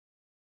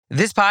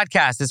This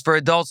podcast is for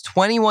adults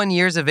 21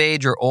 years of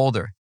age or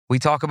older. We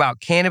talk about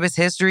cannabis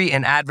history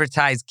and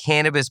advertise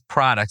cannabis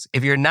products.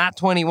 If you're not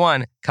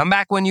 21, come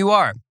back when you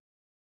are.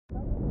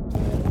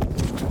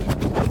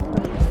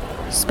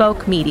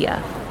 Spoke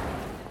Media.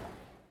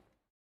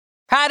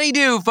 Howdy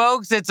do,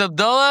 folks. It's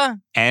Abdullah.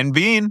 And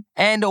Bean.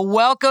 And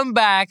welcome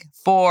back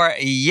for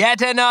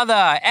yet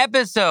another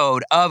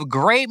episode of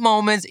Great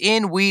Moments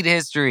in Weed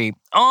History.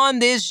 On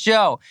this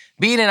show,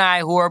 Bean and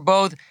I, who are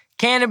both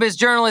cannabis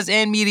journalists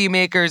and media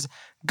makers,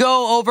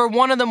 go over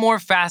one of the more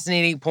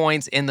fascinating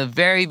points in the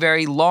very,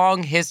 very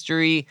long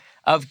history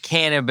of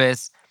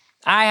cannabis.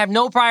 I have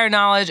no prior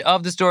knowledge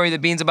of the story that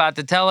Bean's about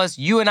to tell us.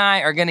 You and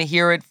I are going to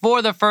hear it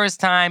for the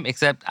first time,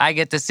 except I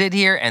get to sit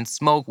here and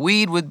smoke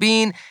weed with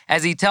Bean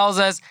as he tells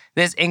us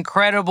this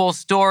incredible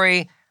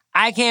story.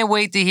 I can't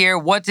wait to hear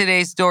what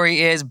today's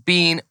story is.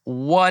 Bean,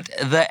 what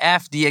the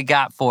F do you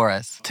got for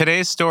us?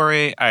 Today's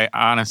story, I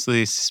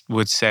honestly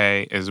would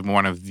say, is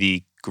one of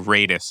the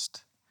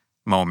greatest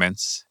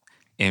moments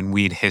in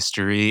weed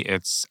history.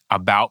 It's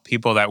about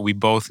people that we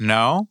both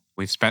know,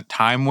 we've spent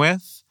time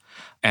with,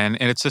 and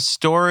it's a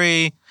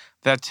story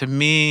that to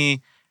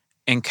me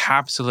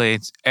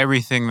encapsulates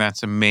everything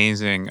that's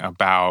amazing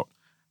about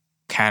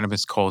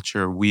cannabis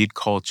culture, weed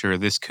culture,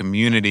 this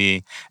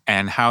community,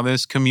 and how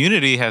this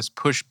community has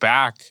pushed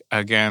back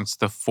against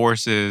the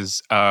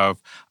forces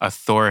of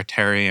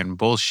authoritarian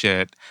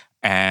bullshit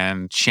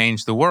and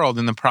changed the world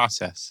in the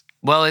process.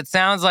 Well, it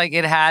sounds like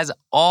it has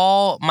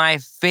all my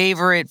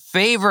favorite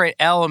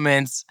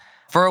elements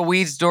for a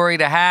weed story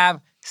to have.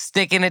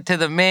 Sticking it to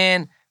the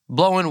man,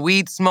 blowing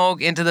weed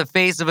smoke into the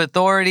face of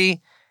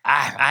authority.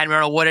 I don't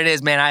know what it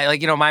is, man.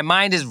 My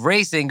mind is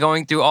racing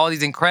going through all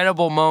these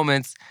incredible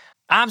moments.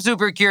 I'm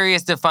super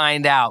curious to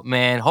find out,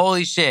 man.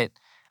 Holy shit.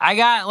 I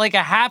got like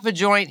a half a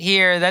joint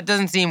here. That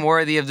doesn't seem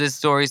worthy of this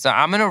story, so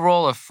I'm going to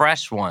roll a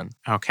fresh one.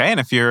 Okay, and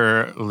if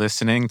you're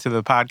listening to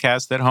the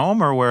podcast at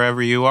home or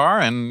wherever you are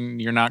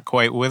and you're not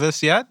quite with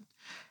us yet,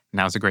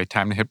 now's a great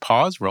time to hit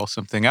pause, roll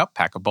something up,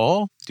 pack a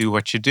bowl, do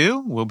what you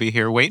do. We'll be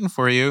here waiting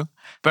for you.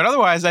 But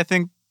otherwise, I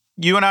think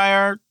you and I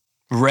are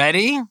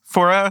ready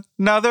for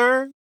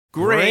another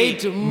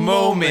great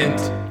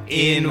moment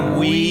in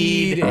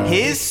weed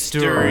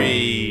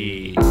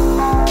history.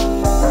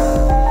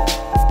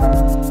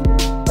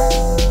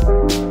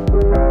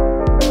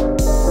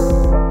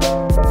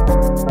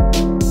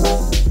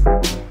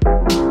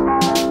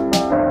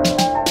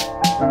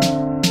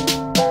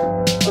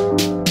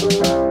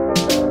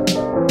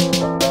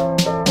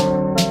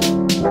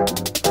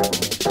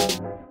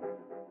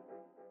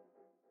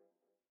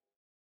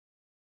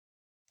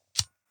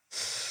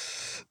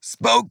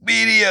 Spoke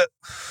Media.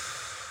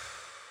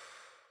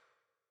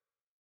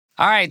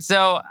 All right,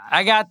 so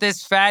I got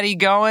this fatty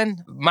going.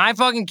 My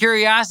fucking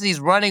curiosity's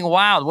running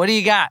wild. What do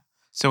you got?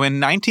 So in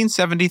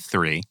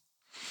 1973,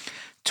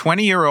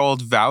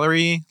 20-year-old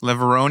Valerie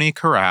Leveroni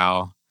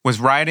Corral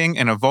was riding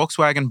in a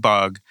Volkswagen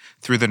Bug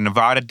through the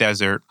Nevada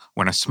desert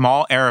when a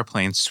small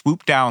airplane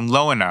swooped down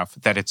low enough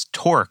that its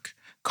torque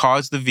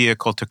caused the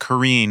vehicle to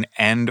careen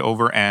end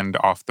over end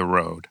off the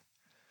road.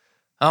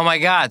 Oh my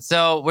God.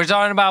 So we're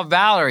talking about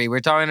Valerie.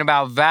 We're talking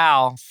about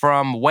Val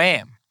from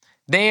WAMM.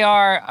 They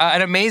are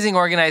an amazing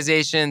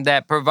organization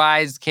that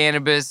provides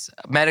cannabis,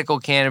 medical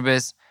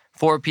cannabis,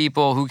 for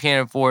people who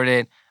can't afford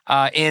it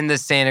in the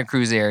Santa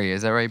Cruz area.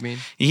 Is that right, Bean?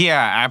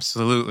 Yeah,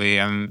 absolutely.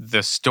 And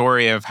the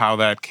story of how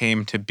that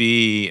came to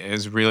be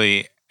is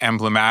really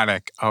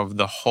emblematic of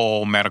the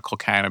whole medical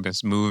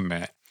cannabis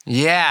movement.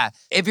 Yeah.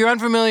 If you're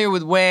unfamiliar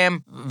with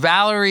WAMM,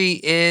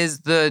 Valerie is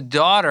the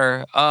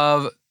daughter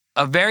of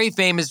a very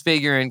famous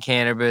figure in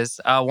cannabis,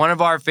 one of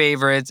our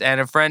favorites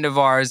and a friend of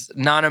ours,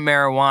 Nonna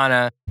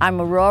Marijuana. I'm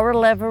Aurora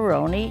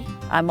Leveroni.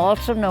 I'm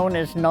also known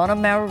as Nonna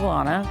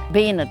Marijuana.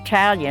 Being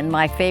Italian,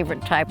 my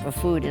favorite type of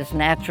food is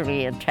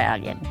naturally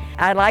Italian.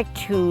 I like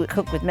to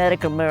cook with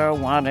medical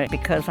marijuana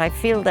because I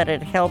feel that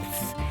it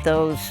helps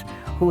those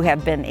who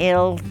have been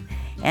ill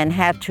and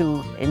had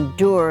to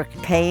endure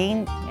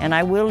pain, and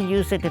I will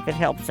use it if it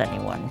helps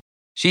anyone.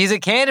 She's a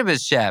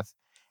cannabis chef,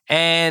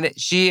 and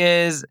she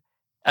is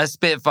a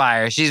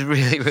spitfire. She's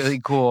really, really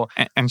cool.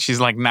 And she's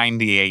like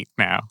 98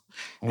 now.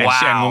 Wow.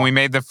 And when we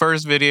made the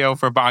first video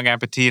for Bon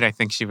Appetit, I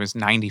think she was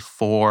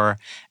 94.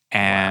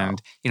 And,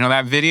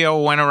 that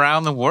video went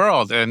around the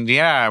world. And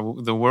yeah,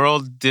 the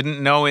world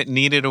didn't know it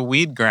needed a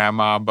weed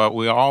grandma, but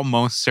we all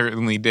most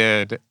certainly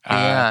did.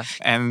 Yeah.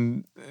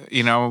 And,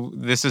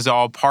 this is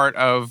all part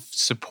of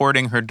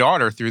supporting her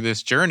daughter through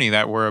this journey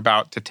that we're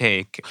about to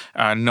take.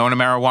 Nonna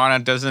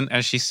Marijuana doesn't,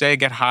 as she say,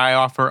 get high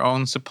off her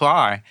own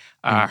supply.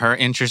 Her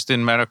interest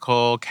in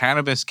medical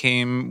cannabis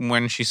came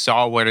when she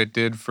saw what it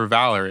did for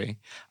Valerie.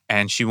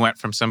 And she went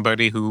from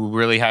somebody who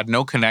really had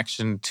no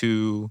connection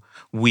to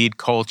weed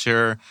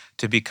culture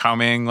to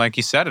becoming, like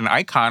you said, an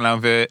icon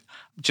of it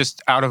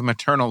just out of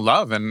maternal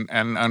love and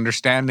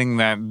understanding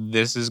that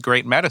this is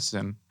great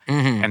medicine.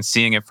 and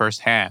seeing it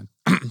firsthand.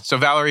 So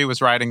Valerie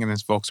was riding in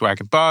this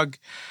Volkswagen Bug.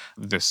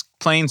 This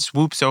plane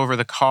swoops over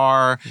the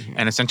car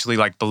and essentially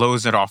like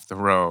blows it off the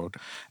road.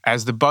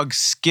 As the Bug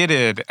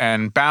skidded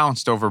and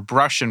bounced over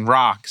brush and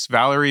rocks,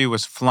 Valerie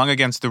was flung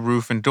against the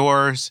roof and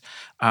doors,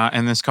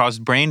 and this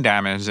caused brain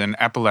damage and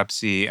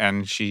epilepsy,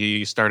 and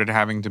she started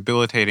having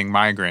debilitating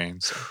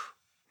migraines.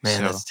 Man,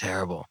 So that's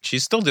terrible.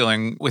 she's still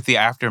dealing with the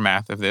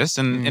aftermath of this.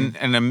 And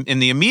in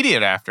the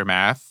immediate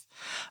aftermath,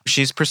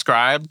 she's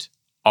prescribed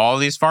all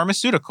these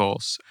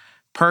pharmaceuticals.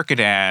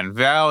 Percodan,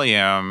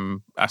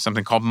 Valium,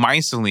 something called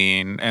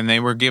Myceline, and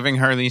they were giving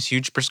her these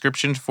huge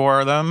prescriptions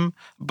for them,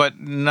 but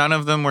none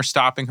of them were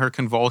stopping her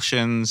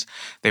convulsions.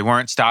 They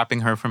weren't stopping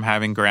her from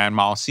having grand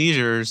mal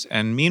seizures.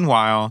 And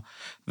meanwhile,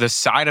 the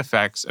side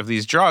effects of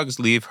these drugs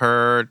leave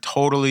her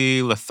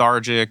totally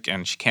lethargic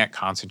and she can't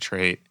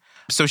concentrate.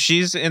 So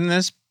she's in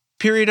this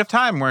period of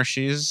time where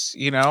she's,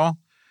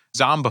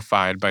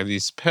 zombified by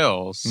these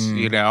pills,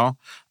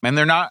 and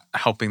they're not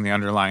helping the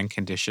underlying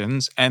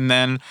conditions. And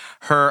then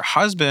her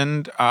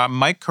husband,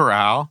 Mike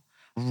Corral,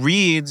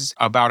 reads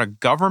about a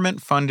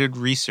government-funded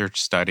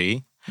research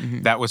study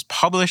that was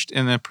published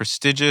in the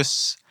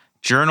prestigious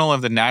Journal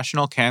of the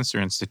National Cancer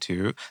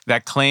Institute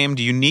that claimed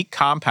unique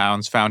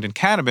compounds found in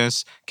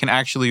cannabis can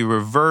actually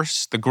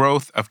reverse the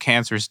growth of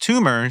cancerous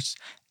tumors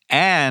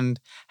and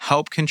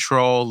help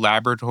control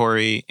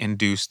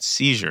laboratory-induced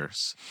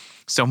seizures.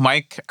 So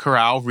Mike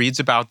Corral reads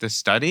about this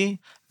study.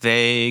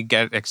 They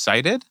get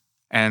excited.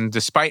 And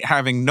despite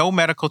having no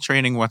medical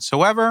training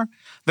whatsoever,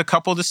 the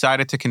couple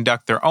decided to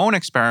conduct their own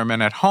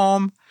experiment at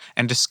home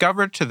and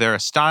discovered to their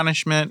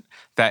astonishment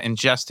that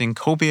ingesting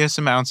copious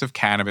amounts of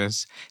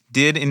cannabis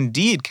did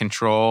indeed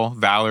control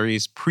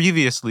Valerie's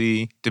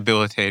previously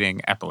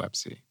debilitating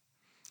epilepsy.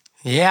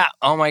 Yeah.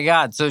 Oh, my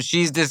God. So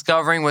she's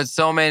discovering what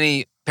so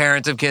many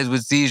parents of kids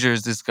with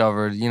seizures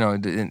discovered,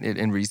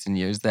 in recent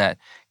years, that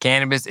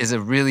cannabis is a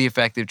really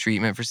effective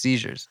treatment for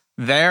seizures.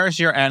 There's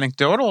your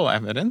anecdotal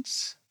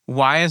evidence.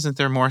 Why isn't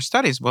there more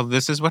studies? Well,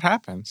 this is what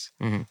happens.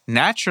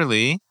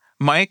 Naturally,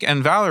 Mike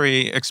and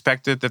Valerie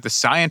expected that the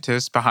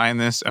scientists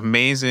behind this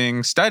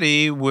amazing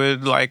study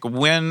would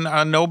win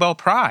a Nobel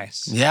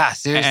Prize. Yeah,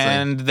 seriously.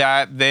 And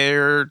that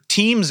their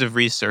teams of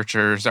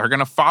researchers are going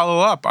to follow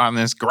up on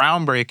this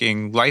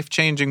groundbreaking,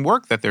 life-changing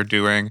work that they're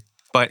doing.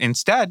 But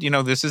instead,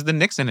 this is the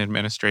Nixon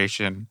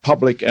administration.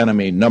 Public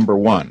enemy number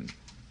one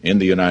in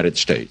the United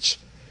States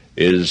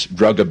is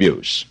drug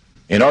abuse.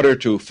 In order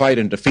to fight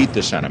and defeat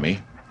this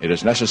enemy, it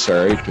is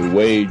necessary to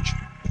wage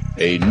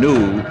a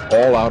new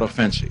all-out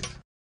offensive.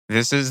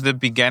 This is the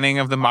beginning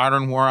of the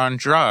modern war on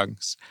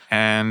drugs.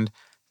 And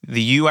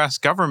the U.S.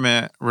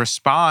 government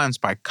responds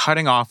by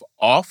cutting off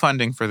all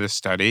funding for this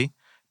study,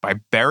 by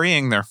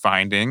burying their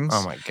findings.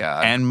 Oh, my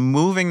God. And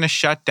moving to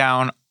shut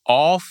down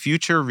all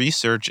future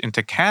research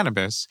into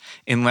cannabis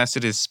unless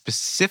it is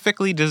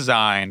specifically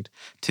designed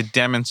to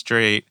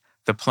demonstrate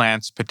the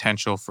plant's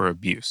potential for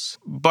abuse.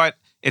 But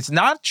it's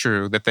not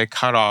true that they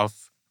cut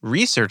off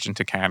research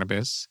into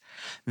cannabis.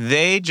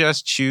 They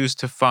just choose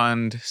to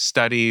fund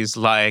studies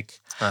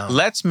like,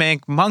 let's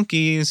make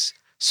monkeys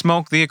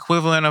smoke the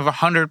equivalent of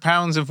 100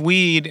 pounds of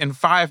weed in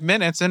 5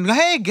 minutes, and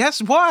hey,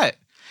 guess what?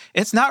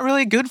 It's not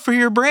really good for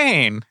your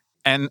brain.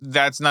 And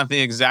that's not the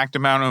exact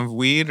amount of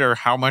weed or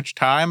how much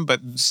time,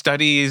 but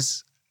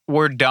studies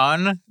were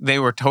done. They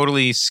were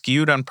totally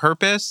skewed on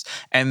purpose.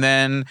 And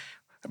then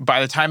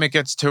by the time it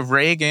gets to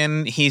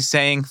Reagan, he's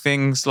saying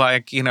things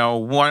like,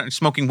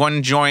 smoking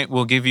one joint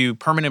will give you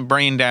permanent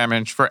brain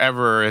damage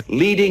forever.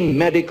 Leading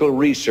medical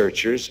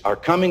researchers are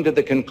coming to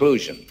the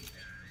conclusion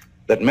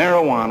that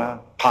marijuana,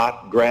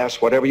 pot,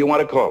 grass, whatever you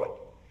want to call it,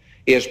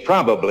 is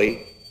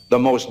probably the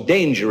most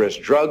dangerous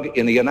drug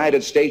in the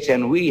United States,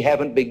 and we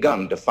haven't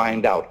begun to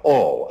find out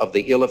all of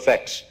the ill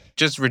effects.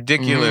 Just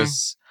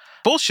ridiculous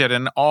bullshit,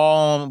 and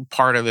all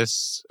part of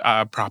this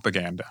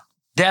propaganda.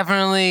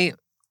 Definitely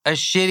a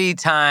shitty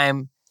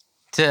time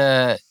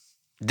to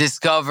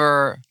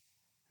discover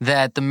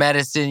that the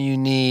medicine you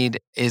need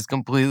is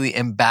completely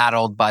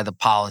embattled by the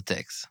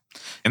politics.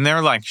 And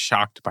they're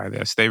shocked by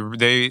this.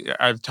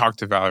 I've talked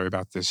to Valerie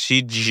about this.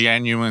 She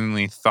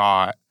genuinely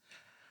thought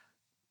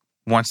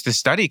once the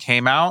study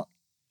came out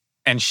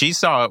and she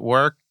saw it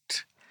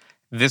worked,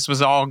 this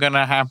was all going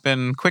to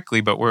happen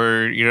quickly. But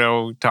we're,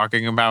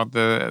 talking about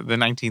the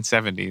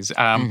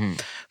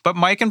 1970s. But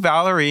Mike and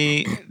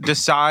Valerie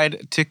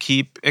decide to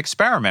keep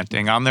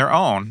experimenting on their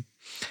own,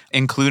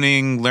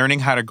 including learning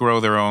how to grow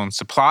their own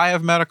supply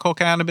of medical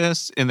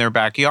cannabis in their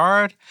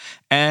backyard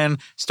and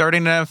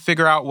starting to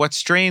figure out what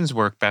strains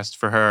work best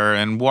for her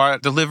and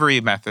what delivery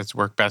methods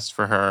work best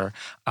for her,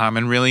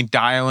 and really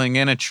dialing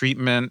in a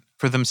treatment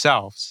for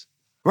themselves.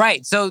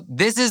 Right. So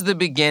this is the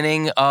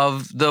beginning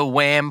of the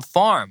WAMM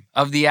farm,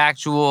 of the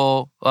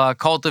actual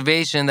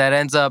cultivation that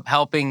ends up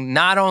helping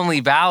not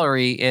only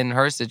Valerie in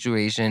her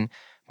situation,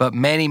 but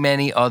many,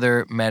 many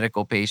other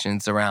medical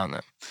patients around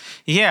them.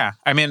 Yeah.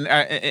 I mean,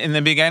 in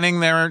the beginning,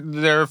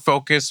 their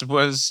focus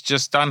was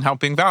just on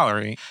helping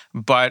Valerie.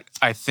 But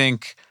I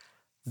think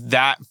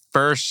that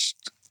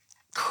first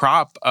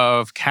crop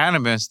of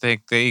cannabis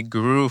they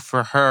grew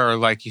for her,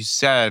 like you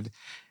said,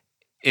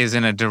 is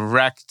in a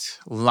direct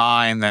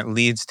line that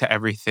leads to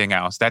everything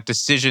else. That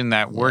decision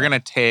that we're going to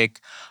take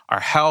our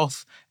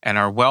health and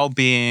our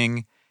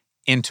well-being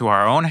into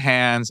our own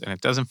hands, and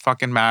it doesn't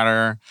fucking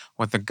matter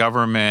what the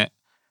government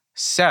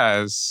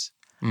says.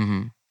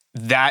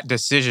 That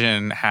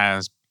decision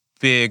has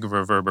big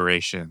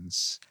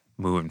reverberations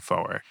moving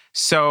forward.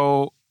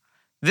 So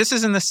this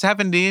is in the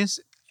 70s.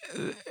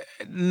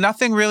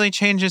 Nothing really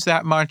changes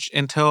that much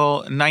until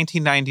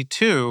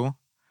 1992,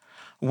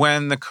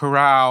 when the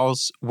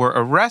Corrals were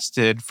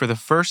arrested for the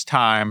first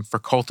time for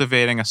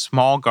cultivating a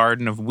small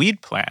garden of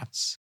weed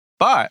plants.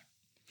 But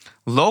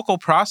local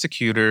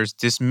prosecutors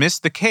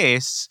dismissed the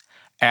case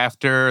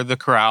after the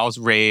Corrals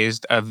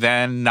raised a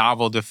then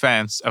novel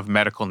defense of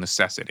medical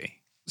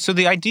necessity. So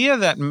the idea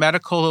that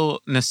medical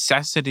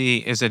necessity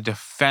is a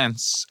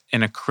defense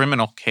in a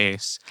criminal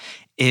case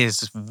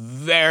is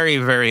very,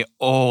 very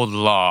old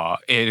law.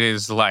 It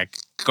is like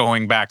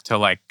going back to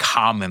like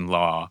common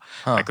law,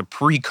 like the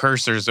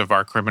precursors of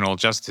our criminal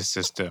justice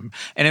system.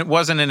 And it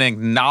wasn't an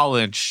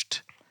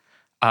acknowledged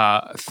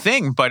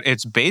thing, but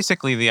it's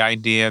basically the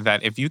idea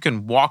that if you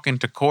can walk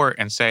into court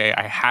and say,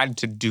 I had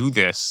to do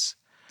this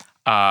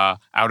out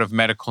of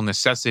medical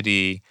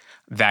necessity,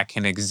 that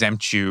can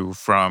exempt you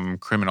from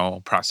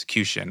criminal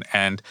prosecution.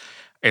 And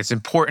it's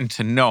important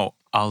to note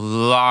a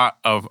lot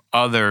of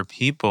other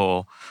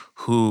people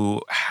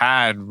who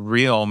had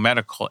real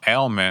medical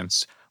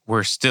ailments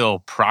were still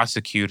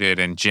prosecuted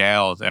and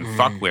jailed and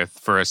fucked with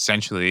for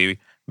essentially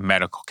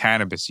medical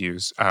cannabis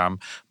use.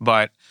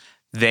 But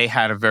they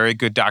had a very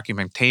good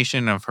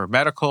documentation of her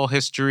medical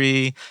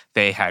history.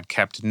 They had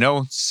kept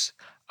notes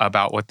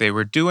about what they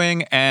were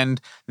doing.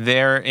 And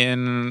they're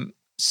in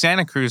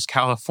Santa Cruz,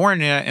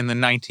 California in the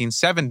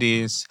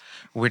 1970s,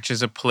 which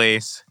is a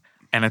place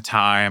and a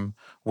time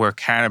where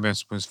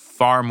cannabis was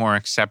far more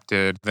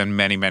accepted than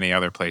many, many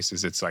other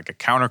places. It's like a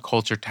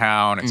counterculture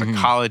town. It's a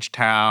college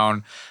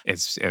town.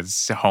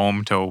 It's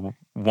home to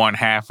one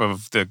half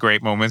of the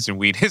Great Moments in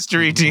Weed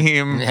History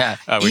team. Yeah.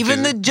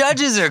 Even the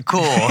judges are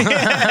cool.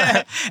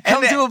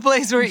 Come to a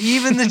place where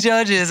even the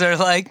judges are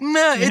like,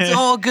 nah, it's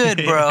all good,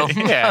 bro.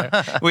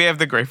 Yeah. We have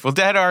the Grateful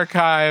Dead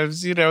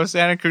archives. You know,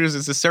 Santa Cruz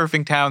is a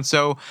surfing town.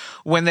 So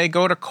when they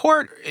go to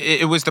court,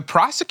 it was the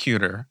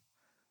prosecutor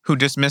who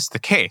dismissed the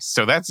case.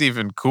 So that's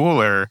even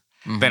cooler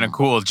than a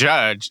cool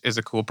judge, is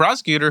a cool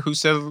prosecutor who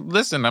said,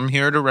 listen, I'm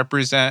here to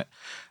represent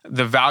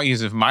the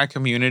values of my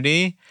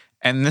community,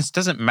 and this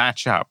doesn't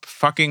match up.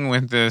 Fucking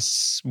with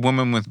this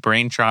woman with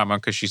brain trauma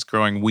because she's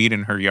growing weed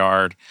in her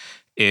yard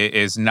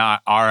is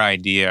not our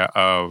idea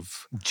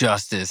of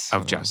justice.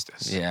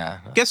 Yeah.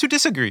 Guess who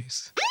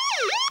disagrees?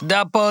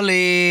 The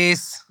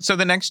police. So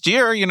the next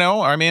year, you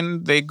know, I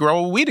mean, they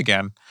grow weed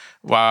again.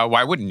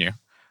 Why wouldn't you?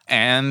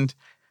 And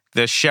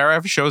the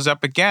sheriff shows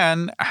up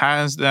again,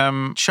 has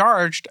them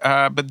charged,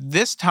 but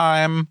this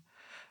time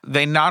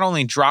they not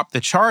only drop the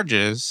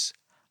charges,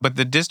 but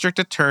the district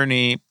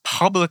attorney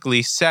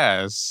publicly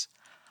says,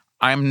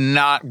 I'm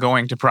not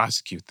going to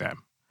prosecute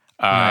them,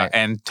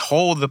 and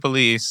told the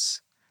police,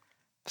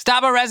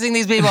 stop arresting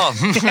these people,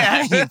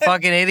 you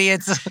fucking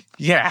idiots.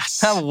 Yes.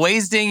 Stop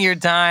wasting your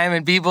time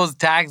and people's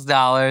tax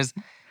dollars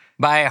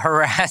by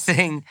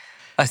harassing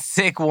a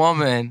sick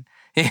woman.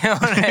 You know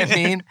what I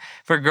mean?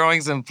 For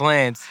growing some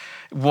plants.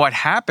 What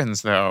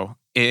happens, though,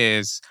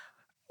 is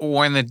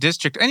when the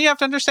district, and you have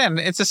to understand,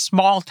 it's a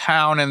small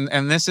town,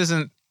 and this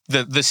isn't,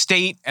 the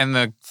state and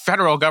the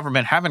federal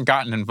government haven't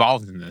gotten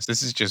involved in this.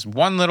 This is just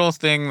one little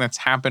thing that's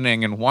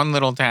happening in one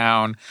little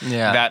town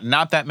that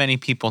not that many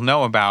people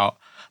know about.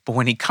 But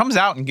when he comes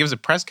out and gives a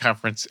press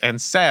conference and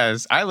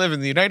says, I live in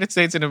the United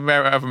States of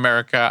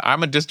America,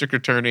 I'm a district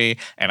attorney,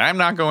 and I'm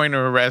not going to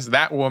arrest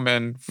that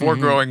woman for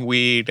growing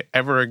weed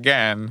ever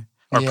again,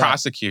 or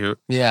prosecute.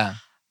 Yeah.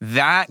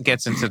 That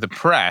gets into the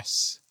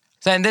press.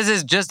 So, and this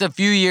is just a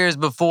few years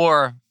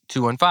before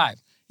 215.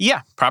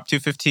 Yeah. Prop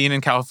 215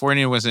 in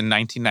California was in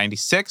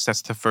 1996.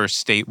 That's the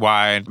first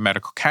statewide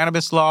medical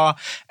cannabis law.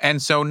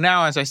 And so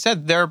now, as I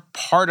said, they're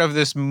part of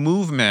this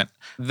movement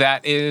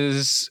that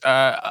is,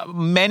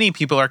 many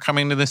people are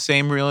coming to the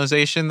same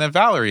realization that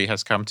Valerie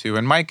has come to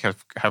and Mike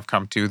have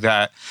come to,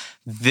 that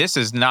this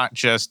is not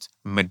just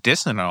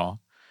medicinal.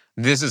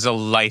 This is a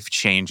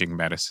life-changing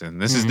medicine.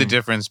 This is the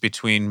difference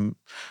between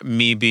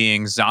me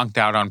being zonked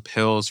out on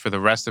pills for the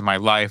rest of my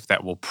life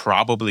that will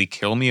probably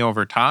kill me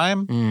over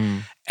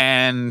time.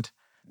 And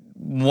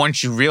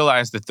once you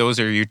realize that those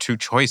are your two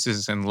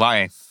choices in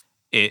life,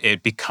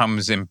 it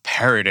becomes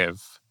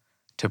imperative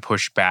to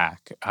push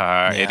back.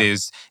 It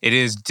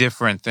is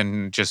different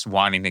than just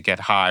wanting to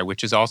get high,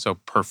 which is also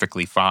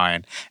perfectly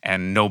fine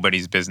and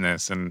nobody's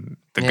business, and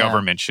the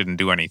government shouldn't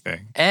do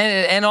anything.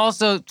 And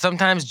also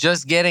sometimes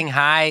just getting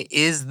high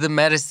is the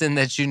medicine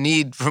that you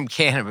need from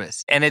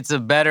cannabis. And it's a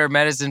better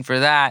medicine for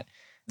that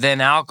than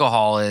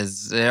alcohol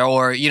is,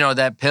 or, you know,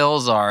 that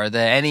pills are,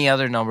 that any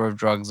other number of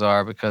drugs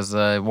are, because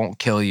it won't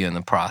kill you in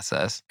the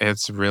process.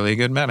 It's really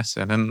good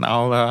medicine, and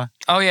I'll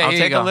I'll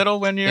take a little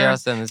when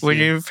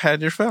you've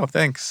had your fill.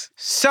 Thanks.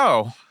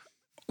 So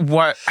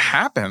what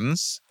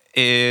happens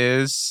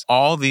is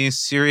all these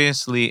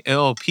seriously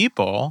ill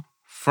people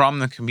from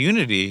the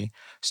community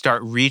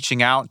start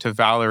reaching out to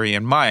Valerie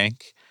and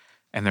Mike,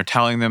 and they're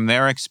telling them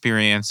their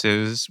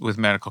experiences with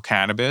medical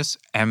cannabis,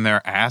 and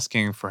they're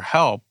asking for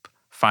help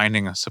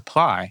finding a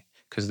supply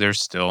because there's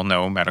still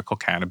no medical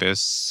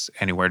cannabis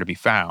anywhere to be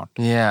found.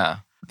 Yeah.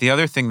 The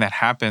other thing that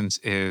happens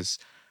is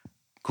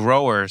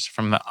growers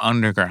from the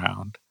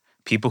underground,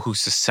 people who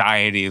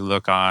society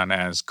look on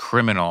as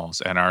criminals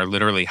and are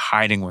literally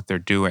hiding what they're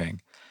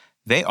doing,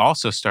 they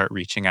also start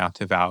reaching out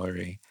to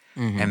Valerie.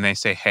 And they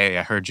say, hey,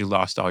 I heard you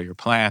lost all your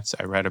plants.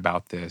 I read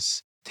about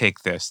this. Take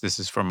this. This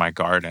is from my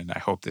garden. I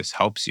hope this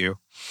helps you.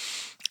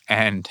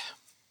 And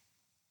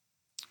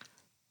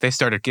they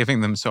started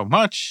giving them so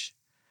much.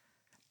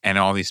 And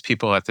all these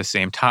people at the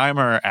same time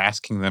are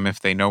asking them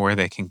if they know where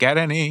they can get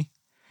any.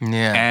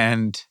 Yeah.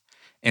 And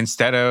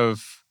instead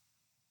of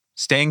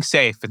staying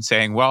safe and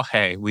saying, well,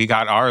 hey, we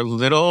got our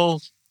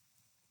little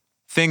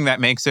thing that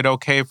makes it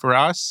okay for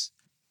us,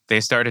 they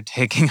started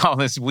taking all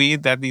this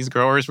weed that these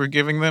growers were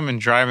giving them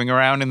and driving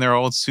around in their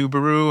old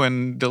Subaru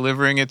and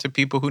delivering it to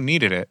people who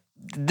needed it.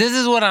 This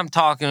is what I'm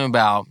talking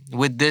about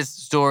with this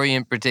story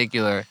in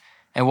particular,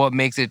 and what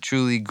makes it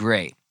truly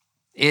great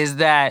is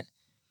that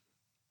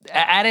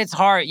at its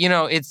heart,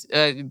 it's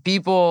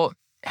people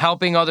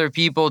helping other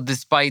people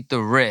despite the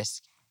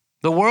risk.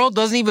 The world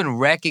doesn't even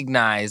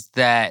recognize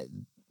that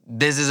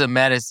this is a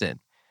medicine.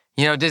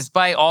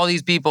 Despite all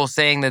these people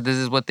saying that this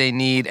is what they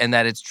need and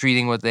that it's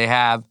treating what they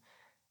have.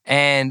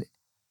 And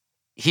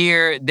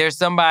here, there's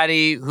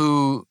somebody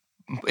who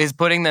is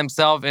putting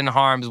themselves in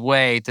harm's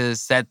way to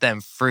set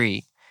them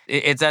free.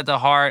 It's at the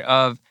heart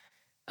of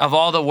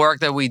all the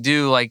work that we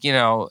do.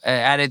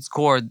 At its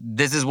core,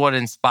 this is what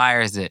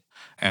inspires it.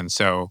 And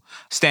so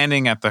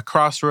standing at the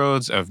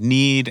crossroads of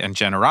need and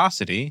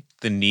generosity,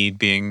 the need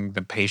being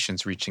the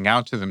patients reaching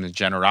out to them, the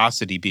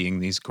generosity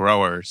being these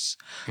growers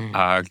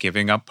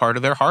giving up part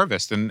of their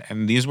harvest.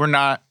 And these were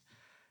not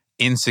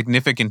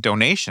insignificant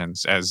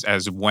donations as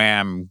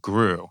WAMM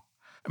grew.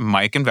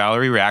 Mike and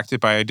Valerie reacted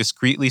by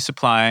discreetly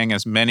supplying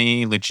as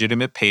many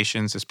legitimate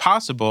patients as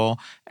possible.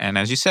 And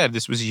as you said,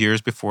 this was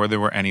years before there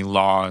were any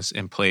laws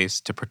in place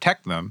to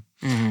protect them.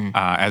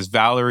 As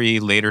Valerie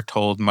later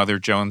told Mother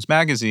Jones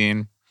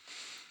magazine,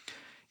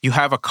 you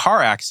have a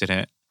car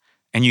accident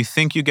and you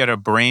think you get a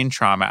brain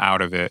trauma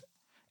out of it.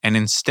 And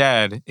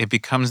instead, it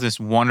becomes this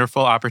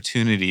wonderful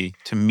opportunity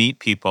to meet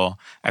people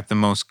at the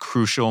most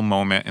crucial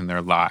moment in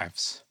their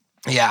lives.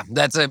 Yeah,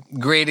 that's a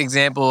great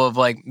example of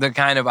the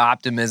kind of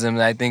optimism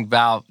that I think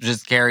Val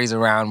just carries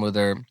around with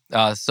her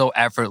so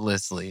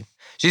effortlessly.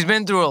 She's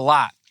been through a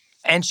lot,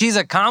 and she's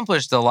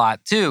accomplished a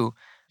lot too.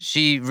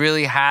 She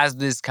really has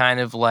this kind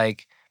of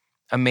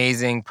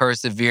amazing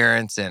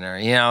perseverance in her.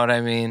 You know what I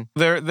mean?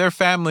 They're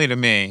family to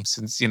me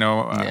since,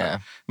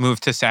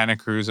 moved to Santa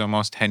Cruz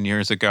almost 10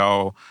 years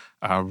ago.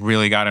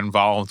 Really got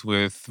involved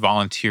with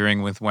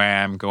volunteering with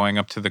WAMM, going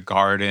up to the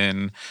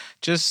garden,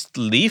 just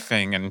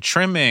leafing and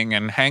trimming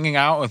and hanging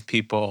out with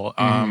people.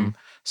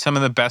 Some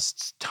of the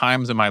best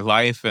times of my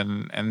life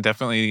and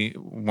definitely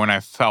when I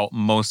felt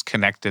most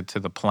connected to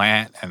the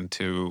plant and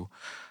to,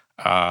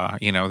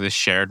 this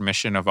shared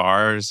mission of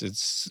ours.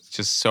 It's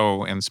just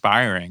so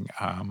inspiring.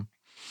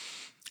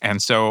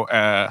 And so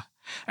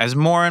as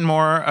more and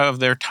more of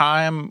their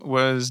time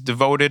was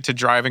devoted to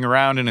driving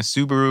around in a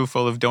Subaru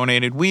full of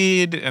donated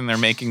weed, and they're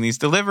making these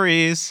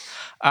deliveries,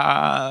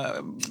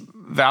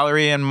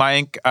 Valerie and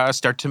Mike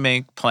start to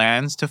make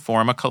plans to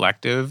form a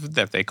collective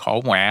that they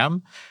call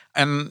WAMM.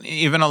 And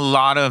even a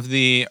lot of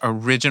the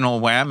original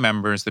WAMM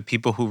members, the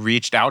people who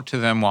reached out to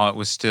them while it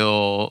was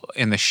still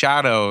in the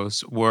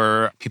shadows,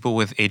 were people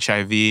with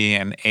HIV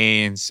and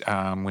AIDS,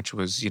 which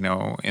was,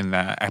 in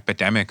the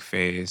epidemic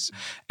phase.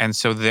 And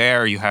so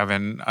there you have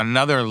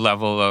another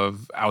level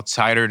of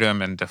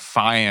outsiderdom and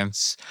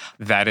defiance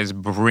that is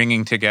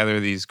bringing together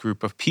these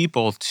group of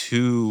people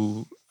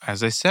to,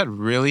 as I said,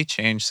 really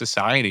change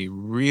society,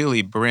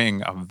 really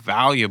bring a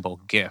valuable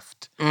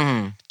gift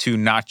to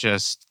not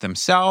just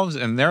themselves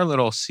and their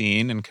little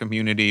scene and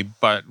community,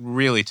 but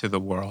really to the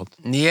world.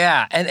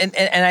 Yeah,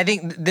 and I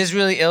think this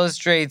really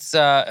illustrates,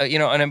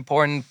 an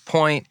important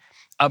point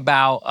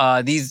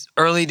about these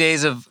early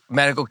days of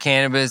medical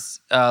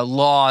cannabis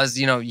laws,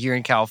 here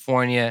in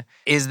California,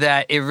 is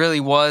that it really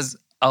was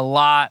a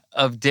lot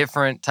of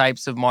different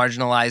types of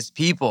marginalized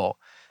people.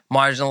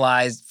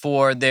 Marginalized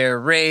for their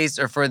race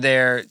or for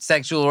their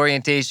sexual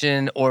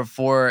orientation or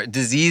for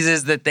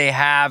diseases that they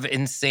have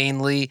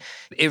insanely.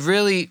 It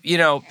really,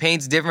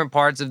 paints different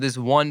parts of this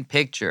one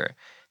picture,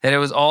 that it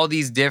was all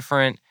these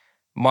different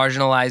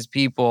marginalized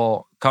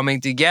people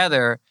coming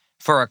together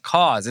for a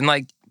cause. And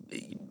like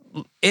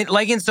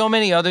in so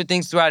many other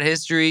things throughout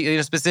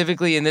history,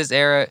 specifically in this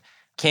era,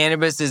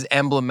 cannabis is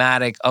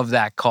emblematic of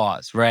that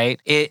cause,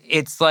 right?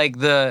 It's like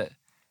the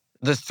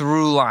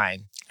through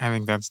line. I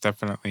think that's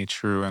definitely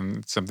true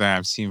and something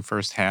I've seen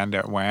firsthand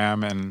at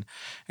WAMM.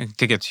 And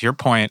to get to your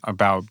point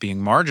about being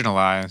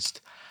marginalized,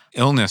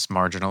 illness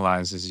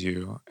marginalizes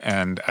you.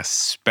 And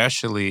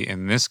especially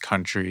in this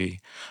country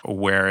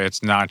where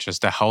it's not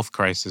just a health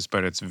crisis,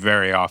 but it's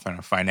very often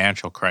a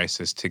financial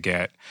crisis to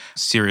get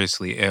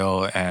seriously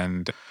ill.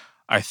 And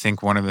I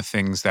think one of the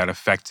things that has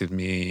affected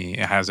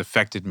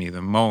me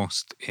the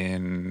most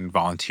in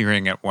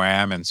volunteering at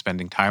WAMM and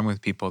spending time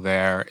with people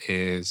there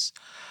is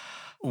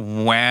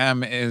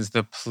WAMM is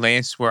the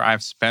place where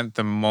I've spent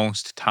the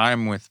most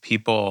time with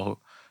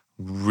people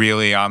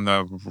really on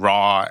the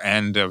raw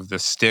end of the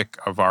stick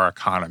of our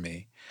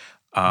economy.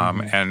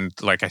 And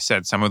like I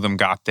said, some of them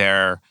got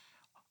there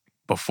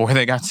before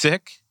they got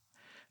sick,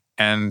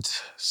 and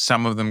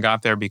some of them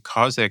got there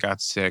because they got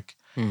sick.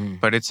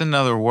 But it's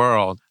another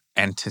world.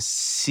 And to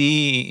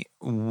see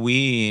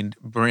weed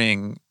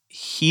bring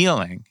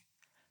healing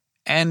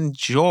and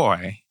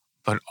joy,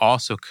 but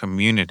also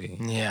community,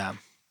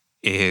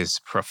 is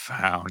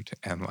profound.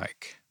 And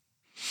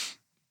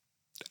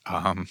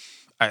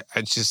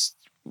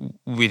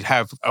we'd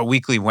have a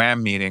weekly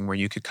WAMM meeting where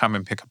you could come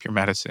and pick up your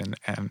medicine,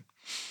 and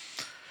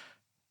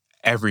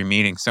every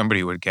meeting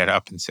somebody would get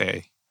up and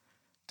say,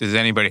 does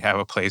anybody have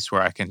a place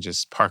where I can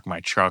just park my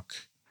truck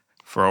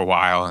for a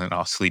while and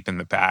I'll sleep in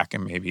the back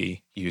and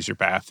maybe use your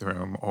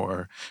bathroom?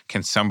 Or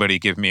can somebody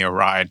give me a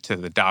ride to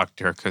the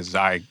doctor because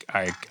I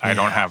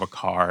don't have a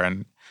car?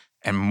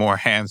 And more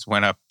hands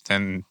went up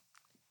than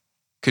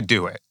could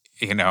do it.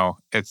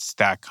 It's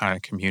that kind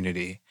of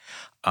community.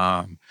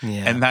 And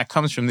that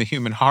comes from the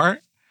human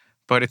heart.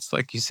 But it's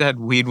like you said,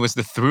 weed was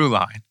the through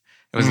line.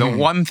 It was the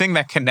one thing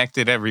that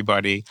connected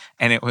everybody,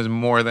 and it was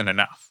more than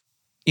enough.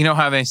 You know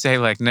how they say,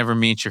 never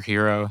meet your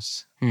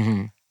heroes?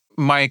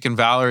 Mike and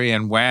Valerie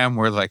and WAMM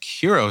were like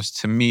heroes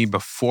to me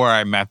before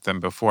I met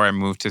them, before I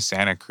moved to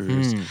Santa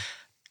Cruz.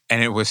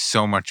 And it was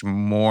so much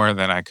more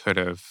than I could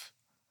have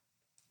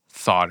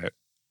thought it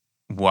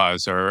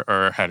was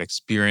or had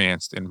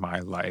experienced in my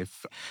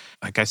life.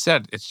 Like I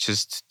said, it's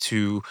just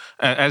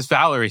as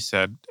Valerie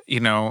said,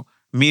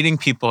 meeting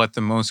people at the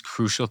most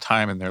crucial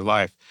time in their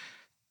life.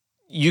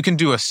 You can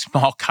do a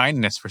small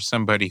kindness for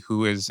somebody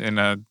who is in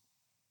a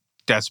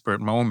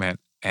desperate moment,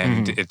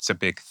 and it's a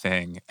big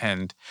thing.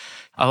 And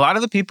a lot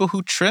of the people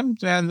who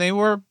trimmed, man, they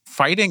were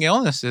fighting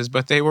illnesses,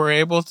 but they were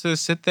able to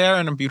sit there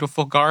in a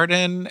beautiful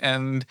garden,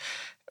 and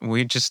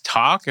we just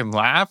talk and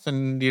laugh,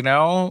 and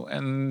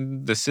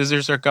and the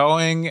scissors are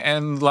going,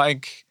 and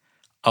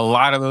a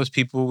lot of those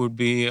people would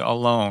be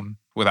alone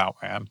without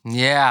WAMM.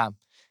 Yeah.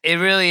 It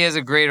really is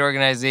a great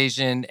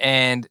organization,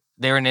 and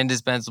they're an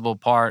indispensable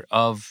part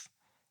of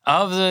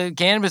the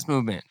cannabis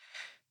movement.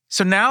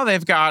 So now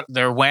they've got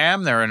their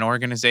WAMM, they're an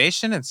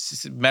organization.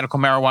 It's medical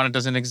marijuana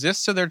doesn't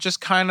exist, so they're just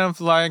kind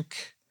of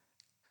like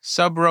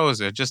sub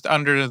rosa, just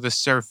under the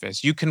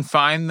surface. You can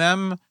find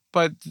them,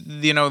 but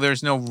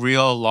there's no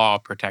real law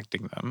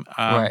protecting them.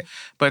 Right.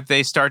 But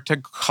they start to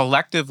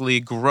collectively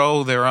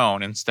grow their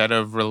own instead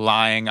of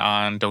relying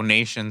on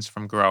donations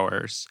from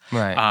growers.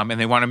 Right. And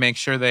they want to make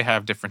sure they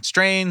have different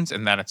strains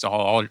and that it's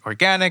all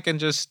organic, and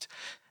just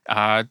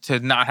to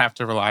not have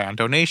to rely on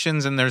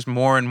donations. And there's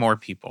more and more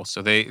people,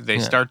 so they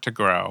start to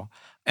grow.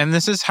 And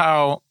this is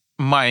how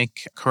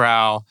Mike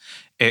Corral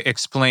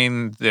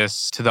explained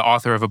this to the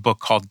author of a book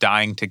called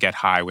Dying to Get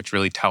High, which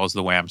really tells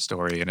the WAMM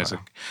story. And is a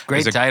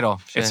great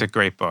title. It's a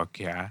great book,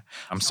 yeah.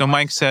 So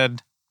Mike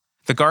said,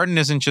 the garden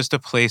isn't just a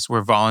place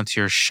where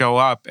volunteers show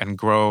up and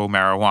grow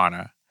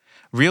marijuana.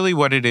 Really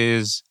what it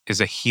is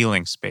a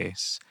healing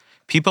space.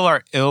 People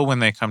are ill when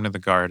they come to the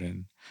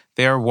garden.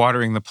 They are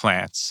watering the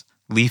plants,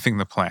 leafing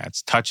the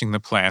plants, touching the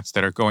plants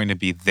that are going to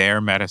be their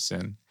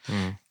medicine.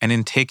 And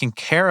in taking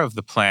care of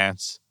the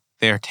plants,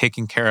 they are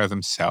taking care of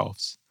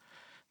themselves.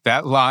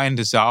 That line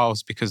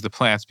dissolves because the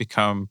plants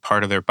become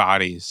part of their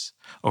bodies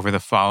over the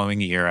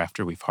following year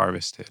after we've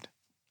harvested.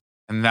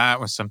 And that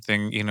was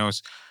something,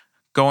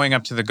 going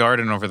up to the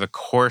garden over the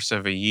course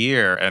of a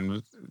year,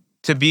 and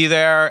to be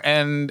there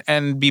and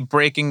be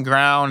breaking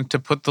ground to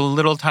put the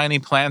little tiny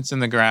plants in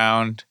the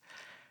ground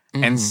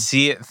and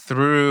see it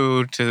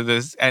through to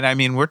this. And I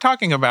mean, we're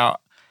talking about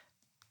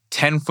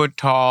 10-foot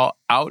tall,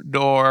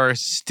 outdoor,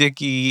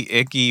 sticky,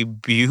 icky,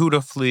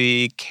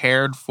 beautifully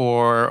cared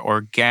for,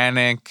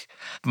 organic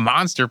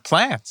monster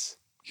plants,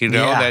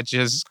 that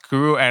just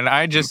grew. And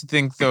I just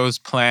think those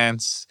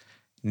plants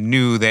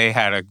knew they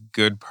had a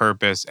good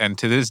purpose. And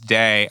to this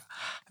day,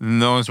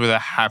 those were the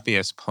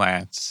happiest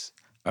plants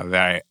that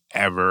I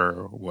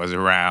ever was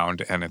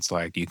around. And it's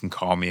like, you can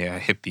call me a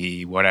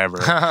hippie, whatever,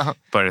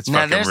 but it's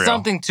now, fucking there's real.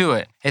 something to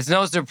it. It's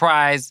no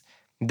surprise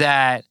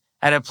that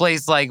at a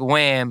place like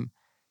WAMM,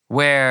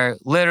 where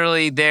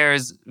literally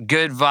there's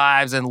good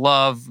vibes and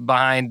love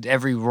behind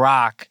every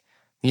rock,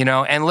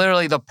 and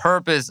literally the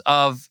purpose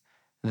of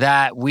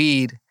that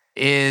weed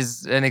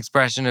is an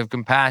expression of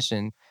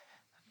compassion.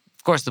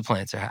 Of course, the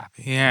plants are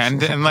happy. Yeah,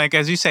 and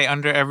as you say,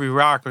 under every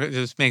rock, it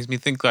just makes me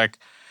think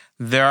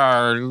there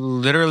are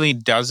literally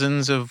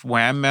dozens of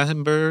WAMM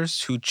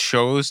members who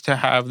chose to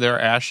have their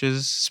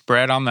ashes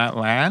spread on that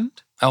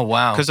land. Oh,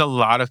 wow. Because a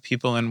lot of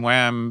people in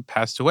WAMM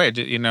passed away,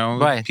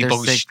 Right,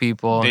 people they're sick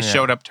people. They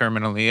showed up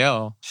terminally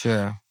ill.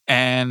 Sure.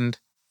 And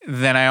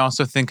then I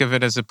also think of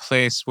it as a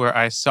place where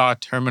I saw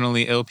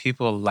terminally ill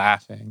people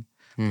laughing.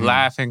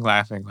 Laughing.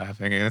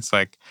 And it's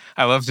like,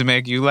 I love to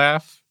make you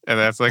laugh. And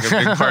that's like a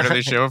big part of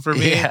the show for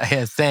me.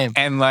 Yeah, same.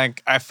 And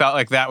like, I felt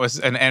like that was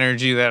an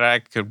energy that I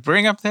could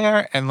bring up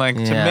there. And like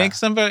to make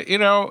somebody,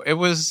 it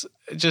was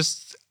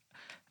just,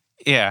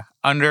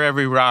 under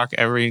every rock,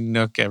 every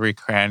nook, every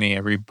cranny,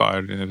 every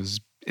bud. And it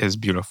was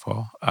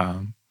beautiful.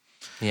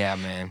 Yeah,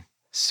 man.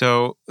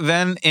 So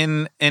then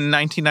in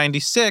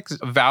 1996,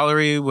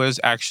 Valerie was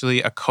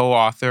actually a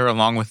co-author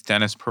along with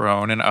Dennis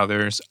Perone and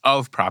others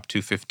of Prop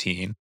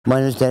 215. My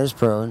name is Dennis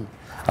Perone.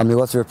 I'm the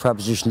author of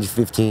Proposition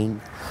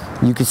 215.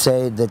 You could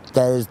say that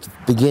is the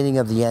beginning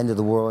of the end of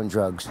the war on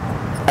drugs.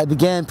 I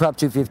began Prop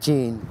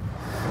 215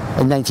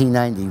 in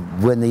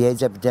 1990 when the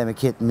AIDS epidemic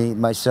hit me,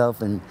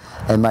 myself, and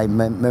my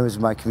members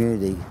of my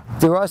community.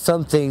 There are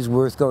some things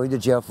worth going to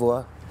jail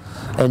for,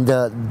 and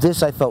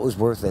this I felt was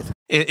worth it.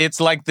 It's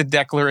like the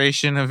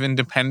Declaration of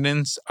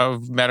Independence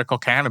of medical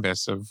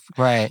cannabis.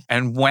 Right.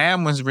 And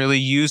WAMM was really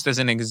used as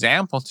an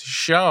example to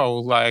show,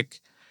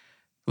 like,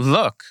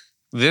 look,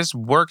 this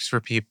works for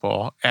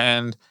people.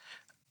 And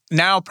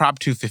now Prop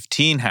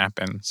 215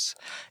 happens.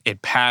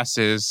 It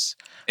passes.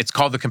 It's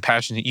called the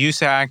Compassionate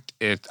Use Act.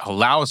 It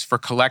allows for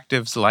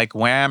collectives like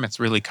WAMM. It's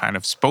really kind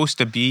of supposed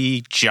to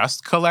be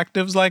just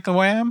collectives like a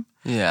WAMM.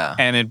 Yeah.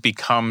 And it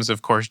becomes,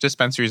 of course,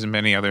 dispensaries and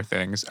many other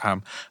things.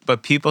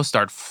 But people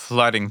start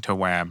flooding to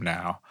WAMM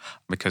now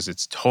because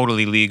it's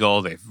totally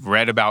legal. They've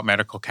read about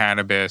medical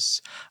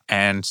cannabis.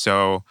 And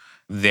so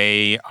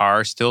they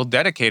are still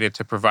dedicated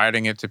to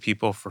providing it to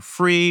people for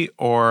free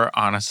or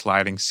on a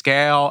sliding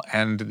scale.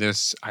 And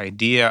this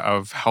idea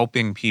of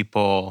helping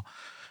people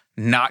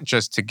not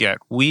just to get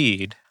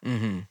weed,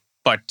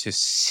 but to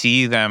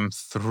see them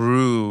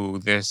through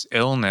this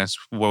illness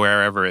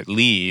wherever it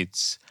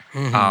leads,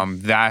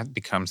 that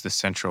becomes the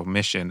central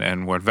mission.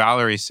 And what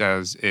Valerie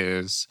says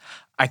is,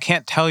 I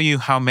can't tell you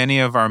how many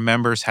of our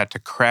members had to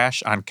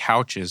crash on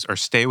couches or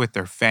stay with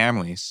their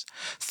families,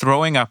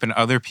 throwing up in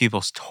other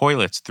people's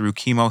toilets through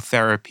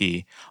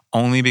chemotherapy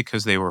only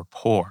because they were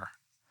poor.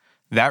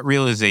 That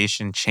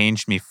realization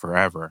changed me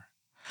forever.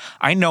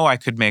 I know I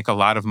could make a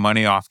lot of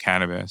money off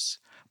cannabis,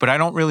 but I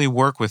don't really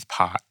work with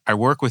pot. I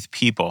work with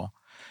people.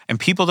 And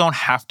people don't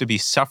have to be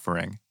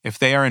suffering. If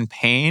they are in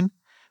pain,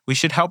 we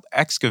should help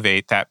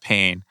excavate that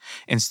pain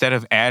instead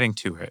of adding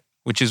to it,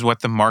 which is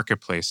what the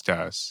marketplace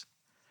does.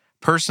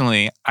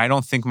 Personally, I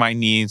don't think my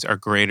needs are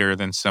greater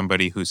than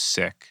somebody who's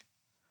sick.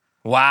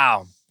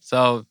 Wow.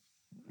 So,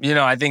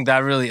 I think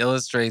that really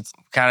illustrates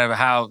kind of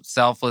how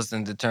selfless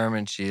and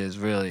determined she is,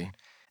 really.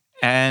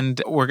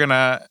 And we're going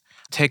to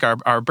take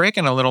our break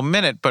in a little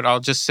minute, but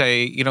I'll just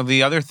say,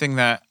 the other thing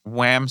that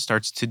WAMM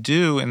starts to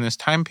do in this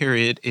time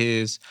period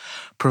is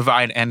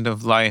provide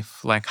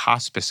end-of-life, like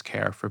hospice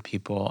care for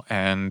people,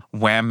 and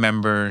WAMM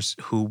members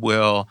who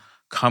will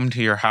come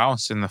to your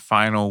house in the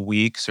final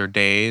weeks or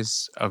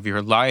days of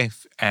your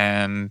life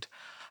and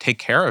take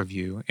care of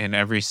you in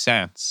every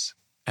sense.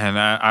 And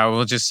I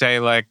will just say,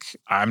 like,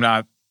 I'm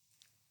not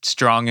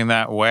strong in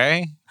that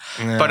way,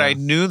 but I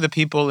knew the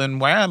people in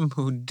WAMM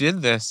who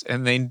did this,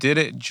 and they did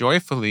it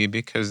joyfully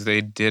because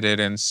they did it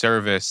in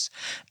service.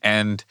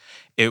 And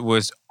it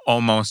was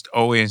almost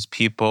always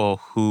people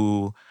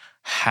who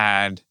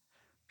had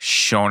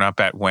shown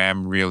up at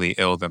WAMM really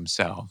ill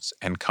themselves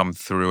and come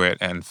through it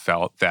and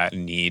felt that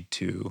need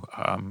to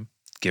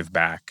give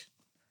back.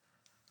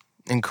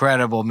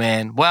 Incredible,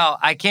 man. Well,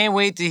 I can't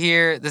wait to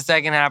hear the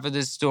second half of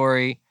this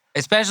story,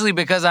 especially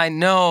because I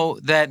know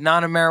that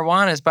Nana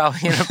Marijuana is probably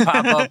going to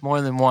pop up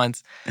more than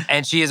once.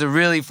 And she is a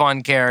really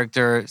fun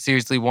character.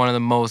 Seriously, one of the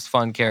most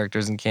fun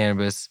characters in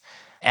cannabis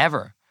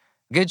ever.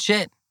 Good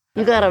shit.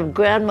 You got a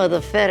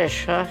grandmother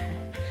fetish, huh?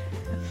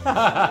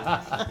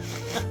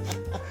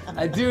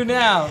 I do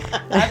now.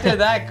 After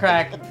that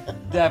crack,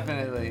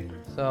 definitely.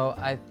 So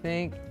I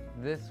think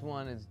this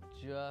one is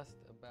just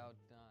about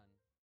done.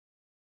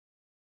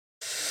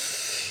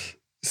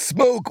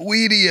 Smoke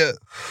Weedia.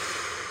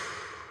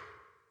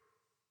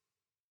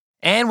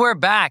 And we're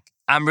back.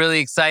 I'm really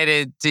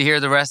excited to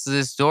hear the rest of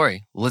this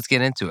story. Let's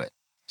get into it.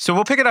 So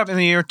we'll pick it up in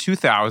the year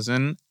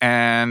 2000,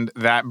 and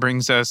that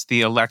brings us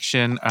the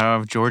election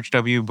of George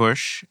W.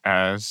 Bush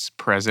as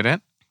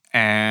president.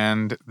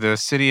 And the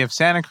city of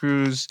Santa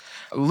Cruz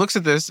looks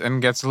at this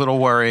and gets a little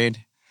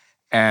worried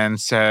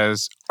and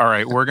says, all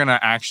right, we're going to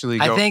actually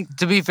go. I think,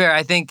 to be fair,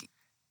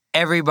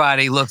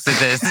 everybody looks at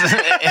this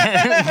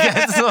and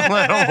gets a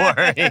little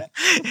worried.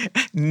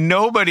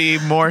 Nobody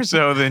more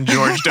so than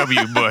George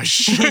W.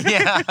 Bush.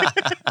 Yeah.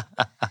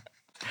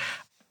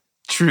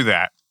 True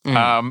that.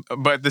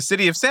 But the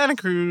city of Santa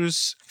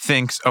Cruz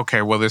thinks,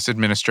 okay, well, this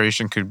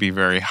administration could be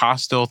very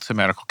hostile to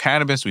medical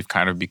cannabis. We've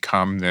kind of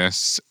become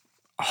this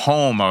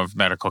home of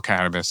medical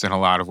cannabis in a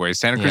lot of ways.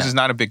 Santa Cruz is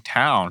not a big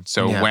town.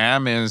 So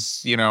WAMM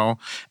is,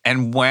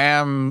 and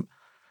WAMM,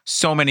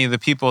 so many of the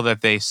people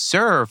that they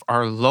serve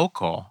are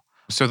local.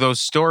 So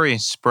those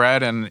stories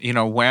spread, and,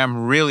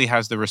 WAMM really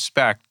has the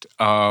respect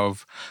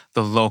of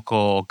the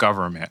local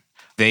government.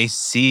 They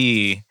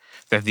see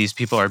that these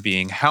people are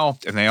being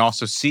helped, and they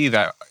also see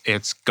that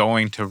it's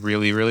going to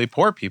really, really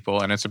poor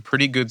people. And it's a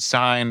pretty good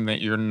sign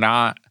that you're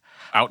not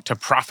out to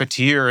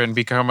profiteer and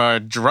become a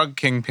drug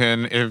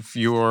kingpin if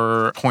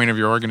your point of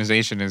your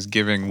organization is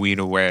giving weed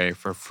away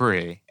for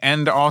free.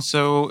 And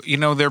also,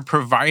 they're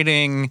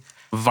providing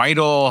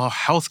vital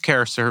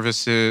healthcare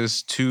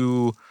services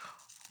to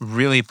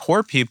really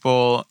poor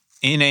people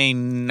in a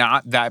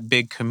not that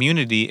big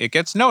community. It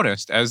gets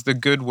noticed as the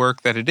good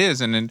work that it is.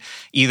 And then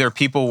either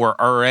people were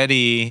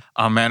already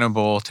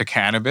amenable to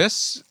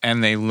cannabis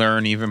and they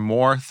learn even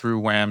more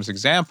through WAMM's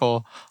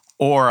example,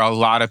 or a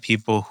lot of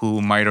people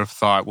who might have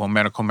thought, well,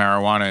 medical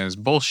marijuana is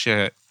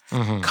bullshit,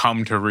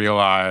 come to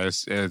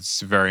realize it's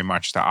very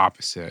much the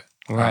opposite.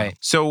 Right.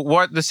 So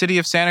what the city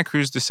of Santa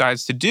Cruz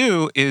decides to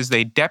do is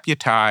they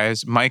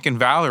deputize Mike and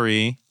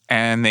Valerie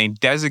and they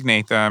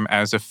designate them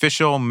as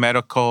official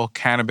medical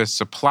cannabis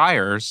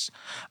suppliers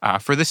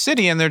for the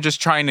city. And they're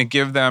just trying to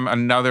give them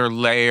another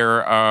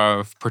layer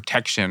of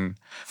protection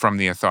from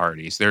the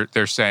authorities.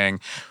 They're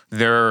saying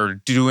they're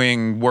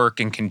doing work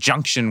in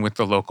conjunction with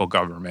the local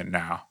government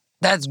now.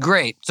 That's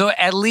great. So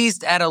at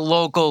least at a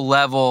local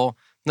level,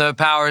 the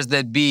powers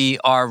that be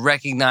are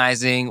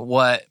recognizing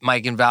what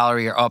Mike and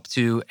Valerie are up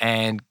to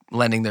and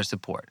lending their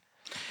support.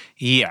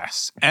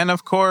 Yes. And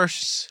of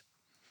course,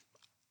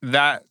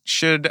 that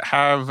should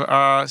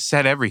have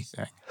said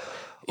everything.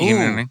 You know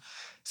what I mean?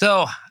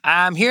 So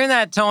I'm hearing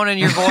that tone in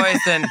your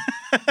voice, and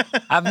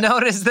I've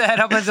noticed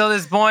that up until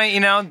this point,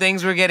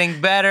 things were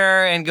getting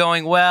better and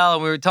going well,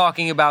 and we were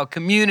talking about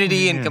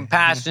community and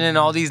compassion and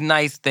all these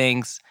nice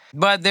things.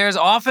 But there's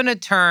often a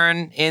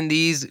turn in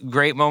these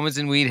great moments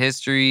in weed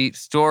history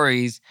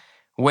stories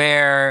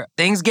where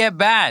things get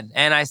bad,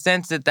 and I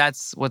sense that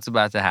that's what's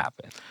about to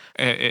happen.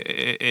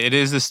 It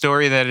is the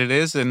story that it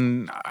is,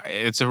 and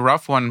it's a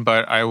rough one,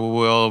 but I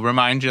will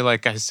remind you,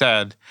 like I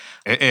said,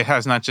 it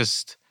has not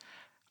just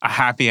a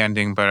happy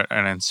ending, but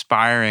an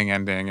inspiring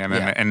ending, and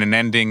an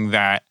ending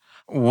that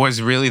was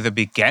really the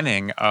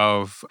beginning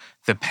of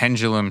the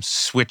pendulum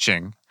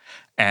switching.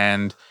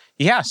 And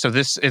so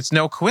it's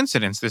no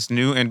coincidence. This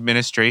new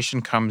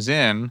administration comes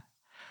in,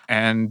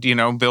 and,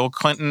 Bill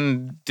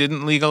Clinton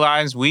didn't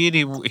legalize weed.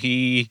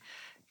 He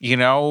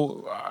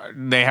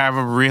they have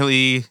a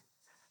really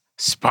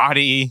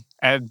spotty,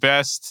 at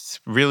best,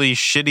 really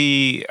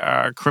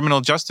shitty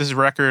criminal justice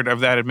record of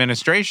that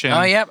administration.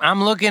 Oh, yep.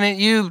 I'm looking at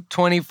you,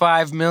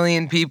 25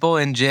 million people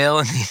in jail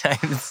in the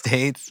United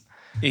States.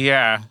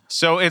 Yeah.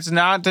 So it's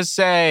not to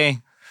say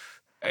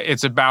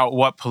it's about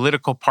what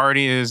political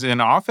party is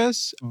in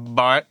office,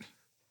 but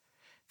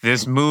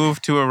this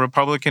move to a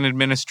Republican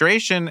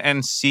administration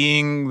and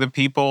seeing the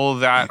people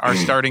that are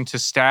starting to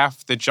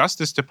staff the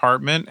Justice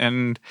Department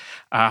and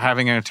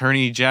having an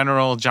Attorney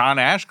General, John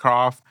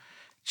Ashcroft,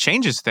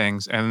 changes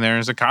things. And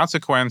there's a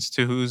consequence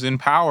to who's in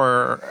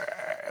power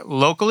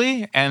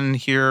locally and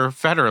here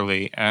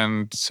federally.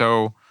 And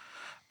so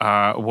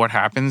what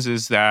happens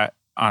is that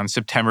on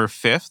September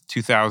 5th,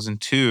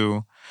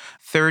 2002,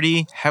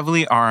 30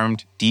 heavily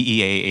armed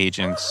DEA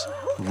agents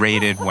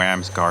raided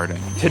WAMM's garden.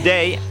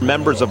 Today,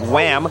 members of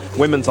WAMM,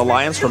 Women's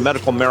Alliance for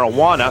Medical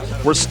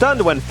Marijuana, were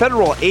stunned when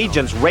federal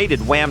agents raided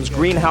WAMM's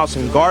greenhouse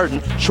and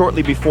garden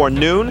shortly before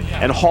noon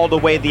and hauled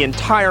away the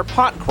entire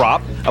pot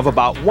crop of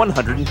about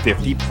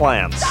 150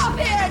 plants.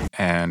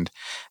 And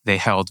they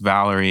held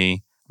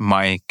Valerie,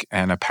 Mike,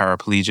 and a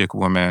paraplegic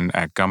woman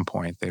at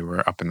gunpoint. They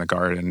were up in the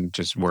garden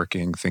just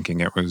working,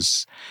 thinking it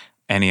was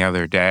any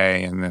other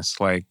day in this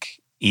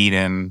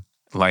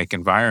Eden-like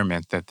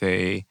environment that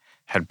they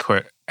had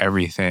put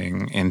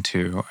everything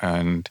into.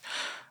 And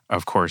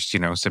of course,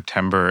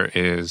 September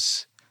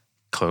is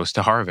close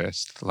to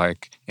harvest,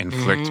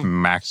 inflict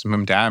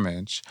maximum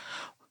damage.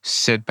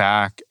 Sit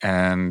back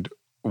and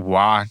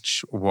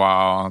watch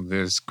while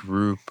this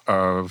group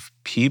of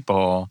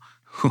people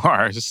who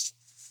are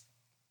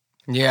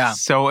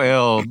so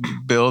ill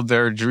build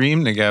their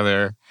dream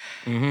together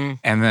and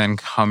then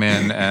come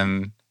in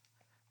and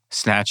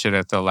snatch it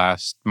at the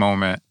last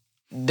moment.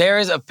 There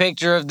is a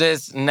picture of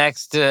this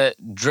next to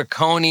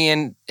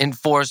draconian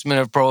enforcement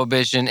of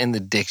prohibition in the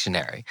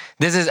dictionary.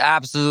 This is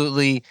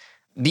absolutely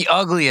the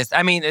ugliest.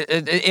 I mean,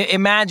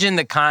 imagine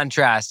the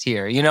contrast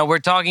here. We're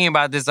talking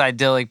about this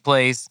idyllic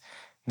place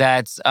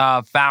that's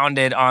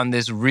founded on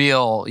this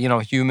real,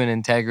 human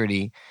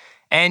integrity.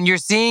 And you're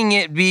seeing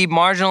it be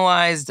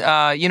marginalized,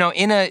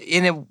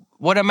 in a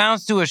what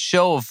amounts to a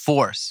show of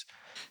force.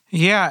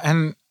 Yeah,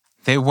 and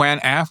they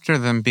went after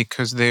them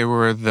because they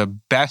were the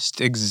best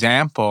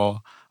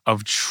example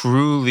of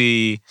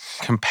truly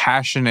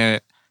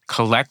compassionate,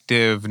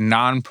 collective,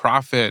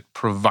 nonprofit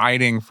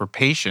providing for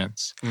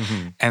patients.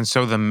 And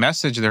so the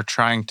message they're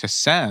trying to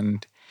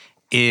send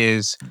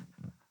is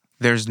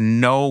there's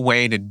no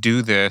way to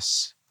do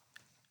this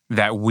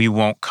that we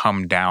won't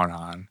come down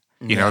on.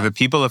 The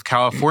people of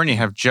California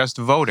have just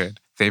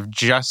voted. They've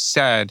just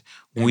said,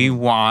 we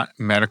want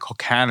medical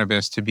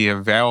cannabis to be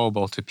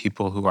available to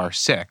people who are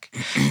sick.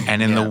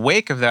 And in the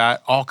wake of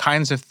that, all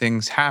kinds of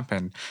things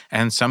happened.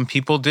 And some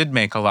people did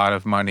make a lot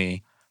of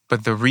money.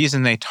 But the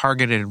reason they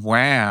targeted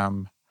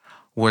WAMM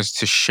was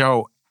to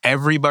show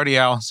everybody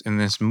else in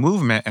this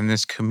movement and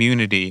this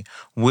community,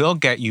 we'll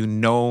get you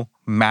no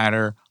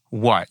matter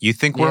what. You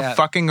think we're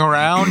fucking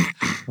around?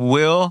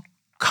 We'll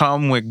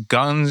come with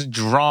guns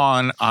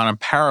drawn on a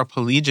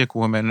paraplegic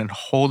woman and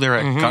hold her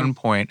at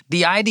gunpoint.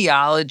 The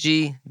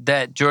ideology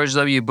that George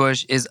W.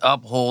 Bush is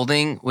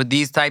upholding with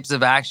these types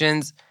of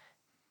actions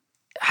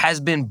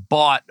has been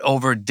bought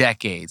over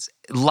decades,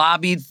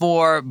 lobbied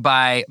for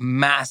by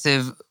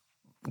massive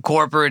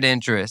corporate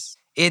interests.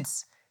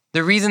 It's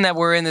the reason that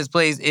we're in this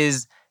place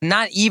is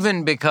not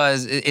even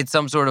because it's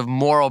some sort of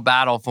moral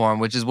battle for him,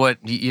 which is what,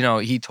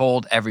 he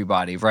told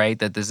everybody, right?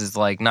 That this is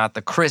like not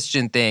the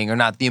Christian thing or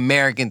not the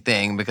American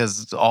thing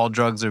because all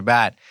drugs are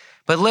bad.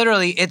 But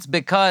literally, it's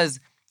because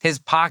his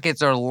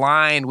pockets are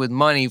lined with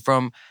money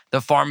from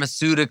the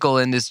pharmaceutical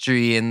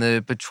industry and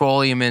the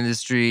petroleum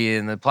industry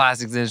and the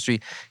plastics industry.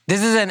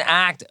 This is an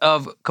act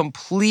of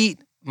complete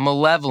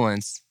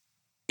malevolence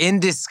in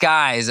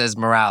disguise as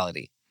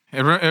morality.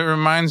 It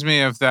reminds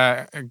me of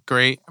that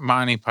great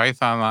Monty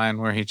Python line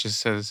where he just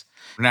says,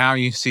 now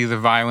you see the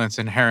violence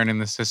inherent in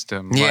the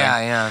system.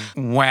 Yeah.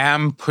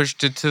 WAMM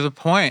pushed it to the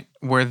point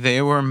where they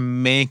were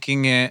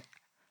making it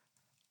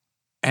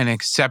an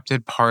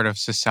accepted part of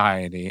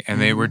society.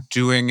 And they were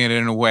doing it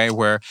in a way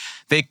where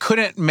they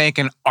couldn't make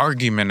an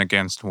argument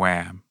against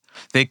WAMM.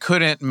 They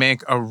couldn't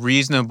make a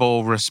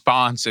reasonable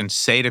response and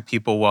say to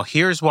people, well,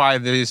 here's why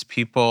these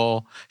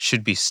people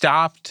should be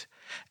stopped.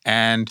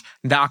 And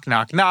knock,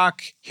 knock,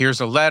 knock, here's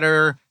a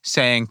letter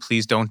saying,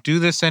 please don't do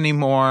this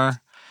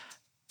anymore.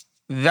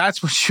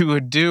 That's what you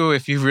would do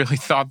if you really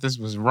thought this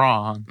was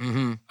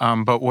wrong.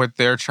 But what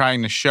they're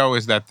trying to show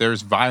is that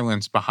there's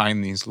violence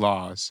behind these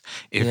laws.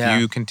 If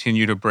you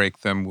continue to break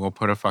them, we'll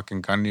put a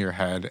fucking gun to your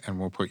head and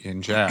we'll put you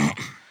in jail.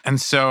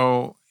 And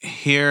so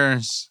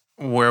here's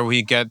where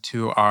we get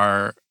to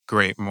our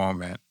great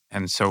moment.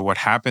 And so what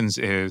happens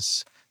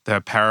is the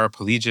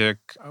paraplegic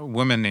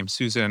woman named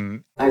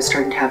Susan. I was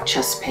starting to have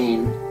chest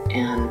pain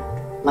and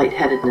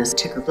lightheadedness.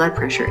 Took her blood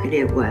pressure and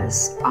it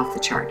was off the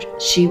chart.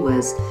 She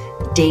was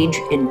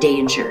in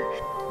danger.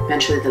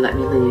 Eventually they let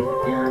me leave,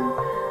 and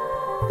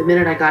the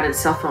minute I got in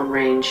cell phone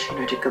range,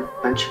 I took a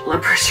bunch of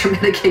blood pressure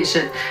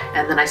medication,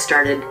 and then I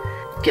started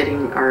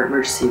getting our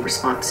emergency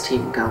response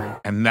team going.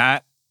 And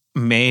that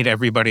made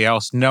everybody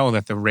else know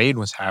that the raid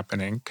was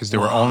happening because there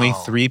were only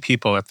 3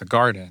 people at the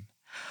garden.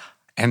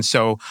 And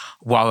so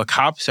while the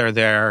cops are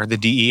there, the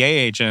DEA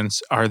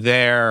agents are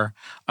there,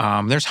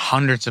 there's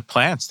hundreds of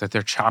plants that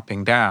they're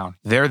chopping down.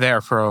 They're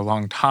there for a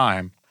long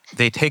time.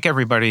 They take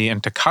everybody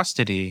into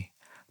custody,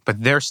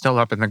 but they're still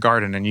up in the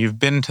garden, and you've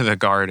been to the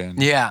garden.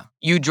 Yeah.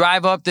 You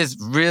drive up this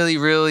really,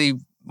 really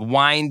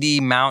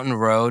windy mountain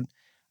road,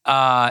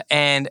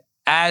 and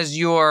as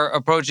you're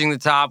approaching the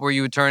top where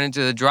you would turn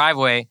into the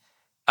driveway,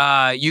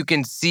 you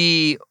can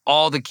see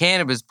all the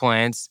cannabis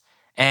plants.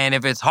 And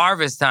if it's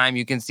harvest time,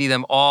 you can see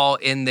them all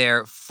in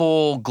their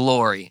full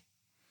glory.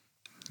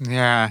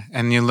 Yeah,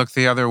 and you look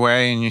the other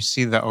way and you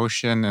see the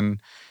ocean,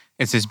 and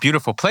it's this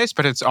beautiful place,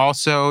 but it's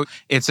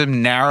a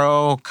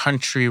narrow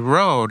country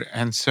road.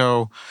 And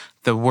so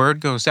the word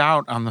goes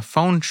out on the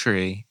phone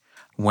tree,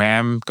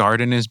 WAMM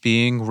garden is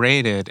being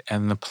raided.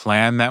 And the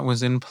plan that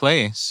was in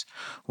place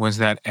was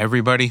that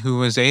everybody who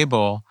was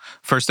able,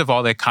 first of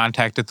all, they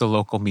contacted the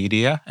local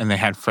media, and they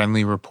had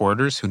friendly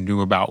reporters who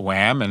knew about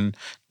WAMM and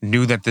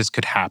knew that this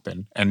could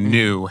happen and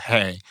knew,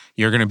 hey,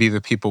 you're going to be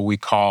the people we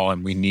call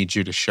and we need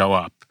you to show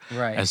up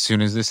as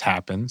soon as this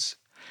happens.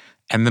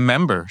 And the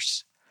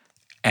members.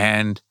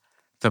 And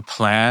the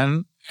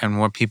plan and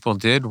what people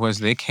did was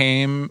they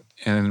came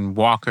in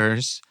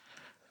walkers,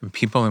 and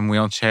people in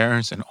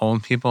wheelchairs, and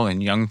old people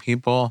and young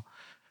people,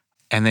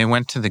 and they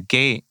went to the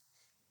gate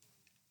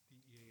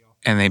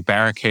and they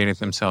barricaded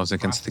themselves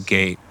against the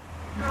gate.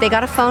 They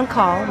got a phone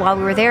call while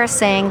we were there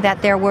saying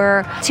that there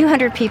were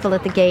 200 people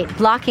at the gate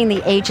blocking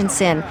the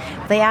agents in.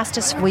 They asked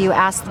us, will you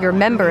ask your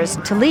members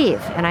to leave?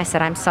 And I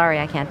said, I'm sorry,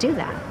 I can't do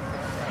that.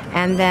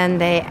 And then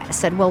they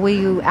said, well, will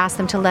you ask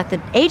them to let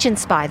the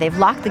agents by? They've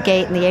locked the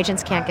gate and the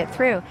agents can't get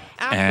through.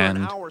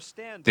 And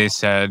they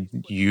said,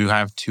 you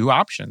have 2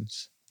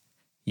 options.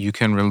 You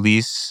can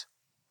release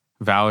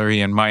Valerie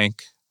and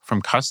Mike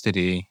from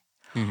custody,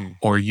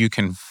 or you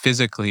can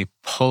physically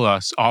pull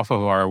us off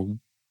of our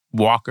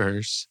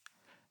walkers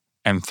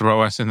and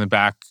throw us in the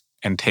back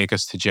and take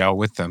us to jail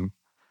with them.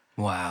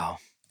 Wow.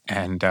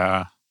 And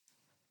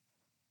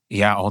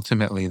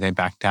ultimately they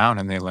backed down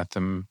and they let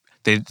them,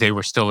 they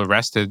were still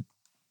arrested,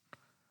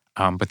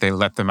 but they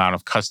let them out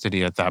of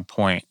custody at that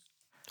point.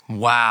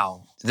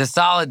 Wow. The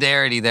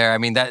solidarity there, I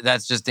mean,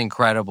 that's just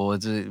incredible.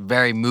 It's a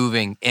very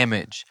moving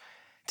image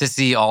to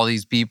see all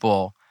these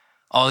people,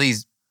 all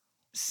these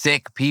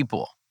sick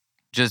people,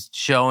 just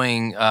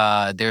showing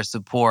their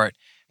support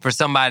for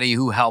somebody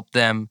who helped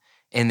them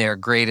in their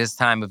greatest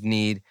time of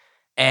need.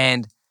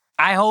 And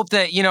I hope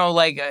that,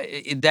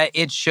 that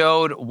it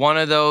showed one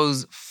of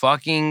those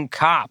fucking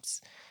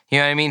cops, you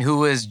know what I mean, who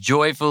was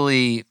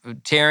joyfully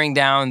tearing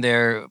down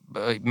their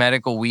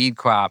medical weed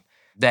crop,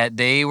 that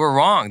they were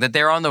wrong, that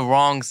they're on the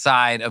wrong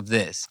side of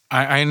this.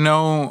 I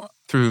know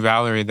through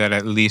Valerie that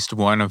at least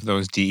one of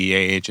those DEA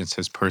agents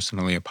has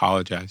personally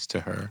apologized to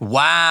her.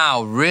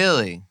 Wow,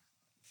 really?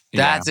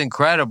 That's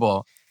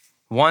incredible.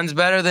 One's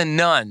better than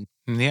none.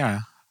 Yeah.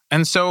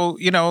 And so,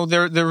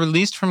 they're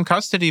released from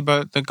custody,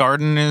 but the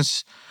garden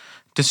is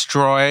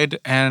destroyed,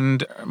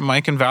 and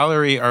Mike and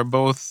Valerie are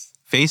both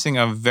facing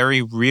a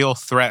very real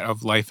threat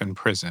of life in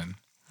prison.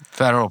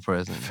 Federal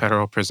prison.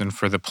 Federal prison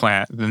for the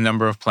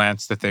number of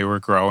plants that they were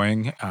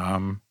growing.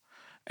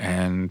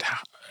 And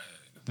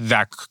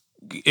that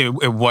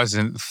it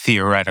wasn't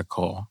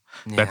theoretical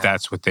that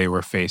that's what they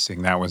were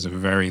facing. That was a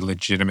very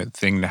legitimate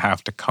thing to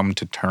have to come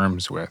to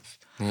terms with.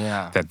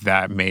 Yeah.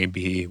 That may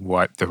be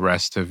what the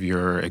rest of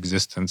your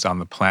existence on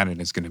the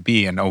planet is going to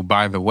be. And oh,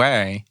 by the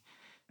way,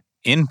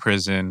 in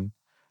prison,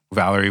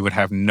 Valerie would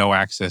have no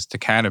access to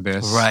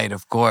cannabis. Right,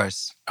 of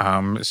course.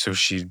 So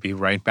she'd be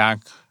right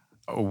back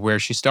where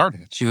she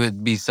started. She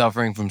would be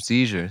suffering from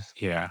seizures.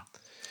 Yeah.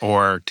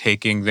 Or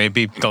they'd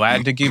be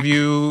glad to give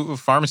you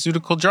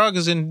pharmaceutical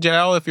drugs in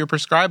jail if you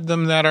prescribe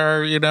them that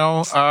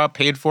are,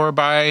 paid for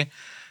by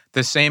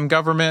the same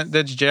government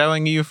that's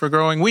jailing you for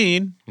growing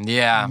weed.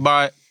 Yeah.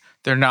 But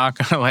they're not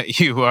going to let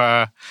you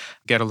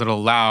get a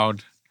little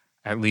loud,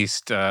 at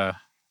least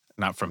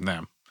not from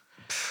them.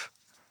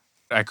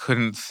 I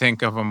couldn't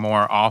think of a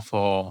more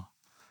awful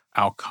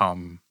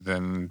outcome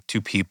than two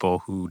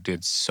people who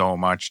did so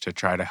much to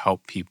try to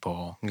help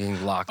people.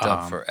 Being locked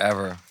up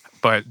forever.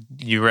 But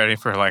you ready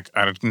for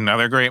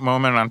another great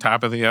moment on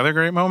top of the other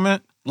great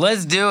moment?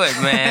 Let's do it,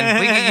 man.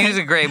 We can use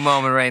a great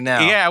moment right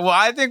now. Yeah, well,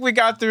 I think we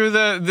got through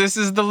this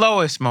is the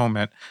lowest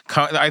moment.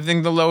 I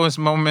think the lowest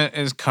moment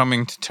is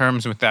coming to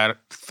terms with that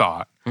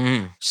thought.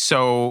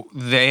 So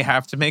they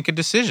have to make a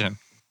decision.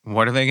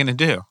 What are they going to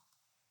do?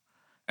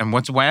 And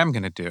what's WAMM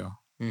going to do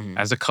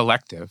as a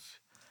collective?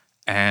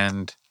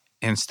 And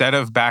instead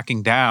of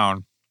backing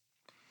down,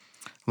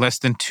 less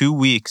than 2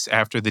 weeks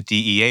after the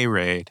DEA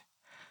raid,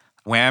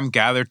 WAMM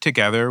gathered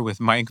together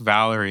with Mike,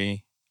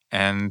 Valerie,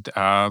 and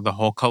the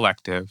whole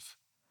collective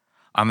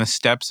on the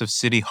steps of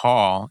City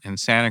Hall in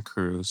Santa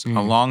Cruz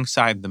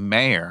alongside the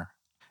mayor.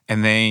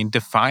 And they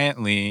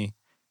defiantly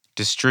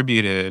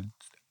distributed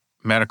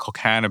medical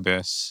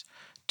cannabis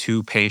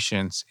to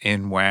patients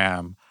in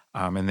WAMM.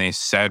 And they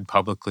said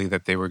publicly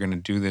that they were going to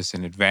do this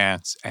in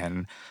advance.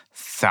 And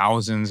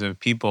thousands of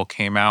people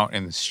came out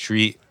in the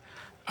street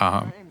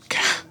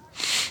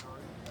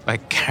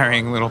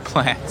carrying little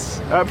plants.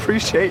 I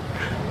appreciate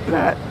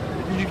that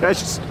you guys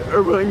just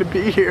are willing to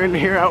be here and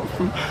hear out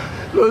from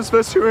those of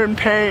us who are in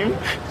pain.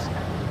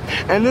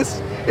 And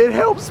it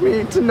helps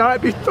me to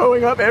not be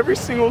throwing up every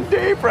single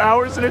day for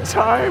hours at a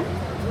time.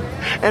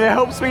 And it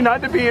helps me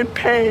not to be in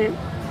pain.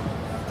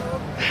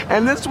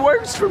 And this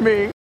works for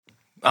me.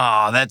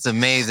 Oh, that's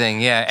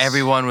amazing. Yeah,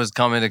 everyone was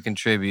coming to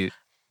contribute.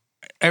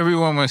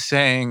 Everyone was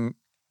saying,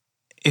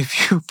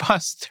 if you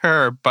bust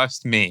her,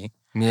 bust me.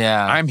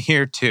 Yeah. I'm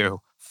here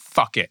too.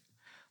 Fuck it.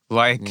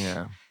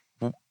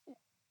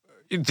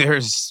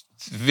 There's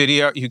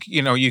video,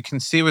 you can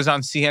see it was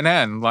on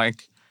CNN,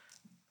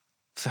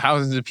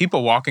 thousands of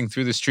people walking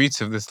through the streets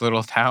of this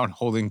little town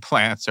holding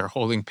plants or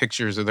holding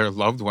pictures of their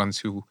loved ones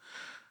who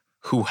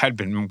had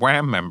been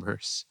WAMM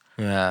members.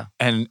 Yeah.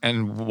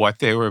 And what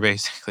they were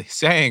basically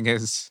saying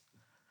is,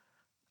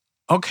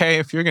 okay,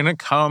 if you're going to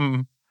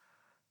come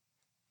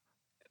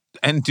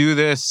and do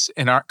this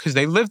because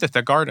they lived at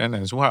the garden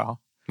as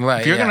well.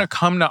 Right. If you're going to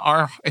come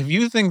if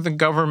you think the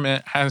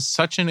government has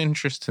such an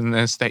interest in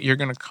this that you're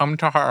going to come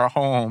to our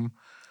home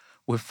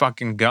with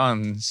fucking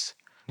guns,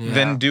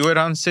 then do it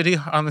on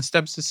the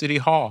steps of City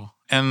Hall.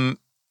 And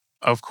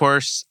of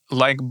course,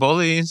 like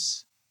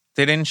bullies,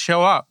 they didn't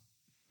show up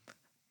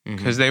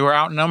because they were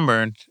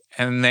outnumbered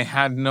and they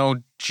had no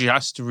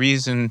just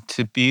reason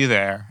to be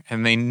there.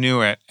 And they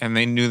knew it, and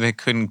they knew they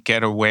couldn't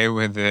get away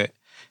with it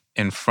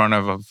in front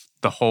of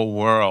the whole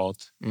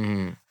world.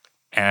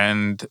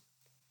 And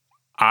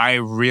I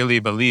really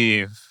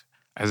believe,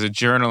 as a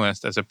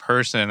journalist, as a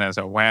person, as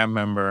a WAMM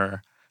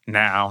member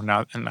now,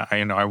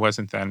 I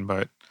wasn't then,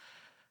 but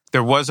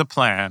there was a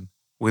plan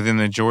within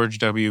the George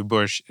W.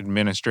 Bush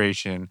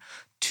administration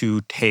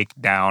to take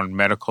down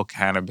medical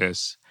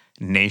cannabis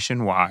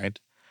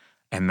nationwide,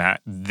 and that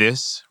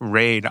this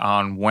raid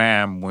on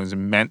WAMM was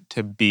meant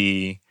to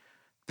be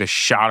the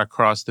shot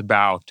across the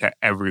bow to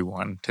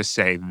everyone to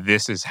say,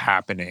 this is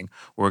happening.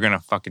 We're going to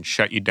fucking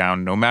shut you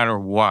down no matter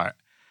what.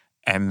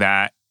 And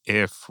that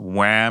if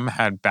WAMM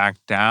had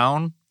backed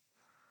down,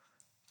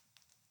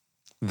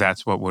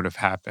 that's what would have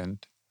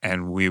happened.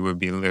 And we would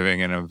be living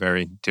in a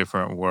very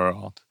different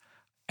world.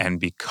 And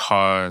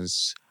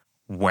because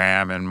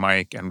WAMM and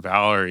Mike and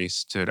Valerie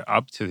stood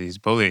up to these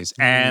bullies,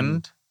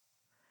 and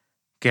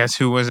guess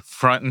who was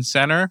front and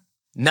center?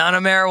 None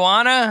of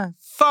marijuana?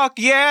 Fuck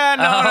yeah,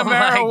 none of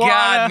marijuana. Oh my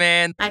God,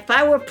 man. If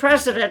I were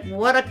president,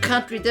 what a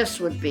country this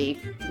would be.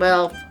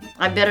 Well,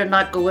 I better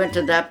not go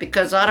into that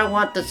because I don't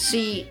want the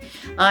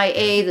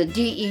CIA, the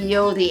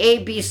DEO, the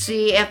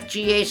ABC,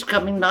 FGAs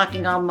coming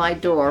knocking on my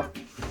door.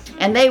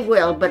 And they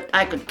will, but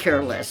I could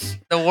care less.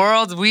 The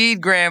world's weed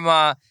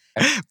grandma.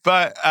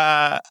 But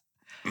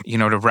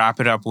To wrap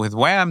it up with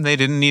WAMM, they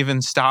didn't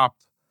even stop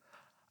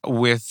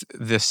with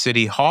the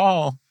city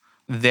hall.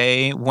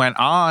 They went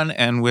on,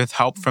 and with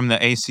help from the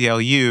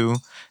ACLU,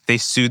 they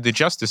sued the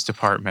Justice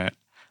Department.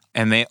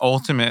 And they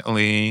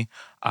ultimately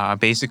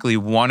basically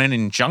won an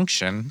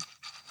injunction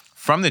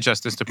from the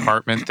Justice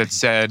Department that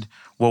said,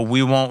 well,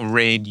 we won't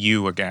raid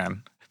you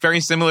again. Very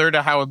similar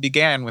to how it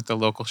began with the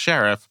local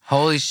sheriff.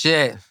 Holy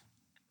shit.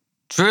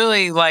 It's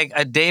really like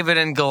a David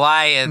and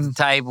Goliath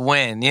type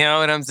win. You know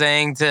what I'm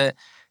saying? To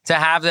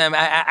have them,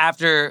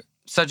 after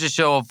such a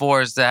show of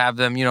force, to have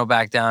them,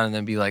 back down and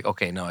then be like,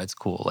 okay, no, it's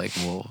cool. Like,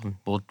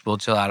 we'll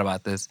chill out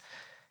about this.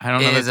 I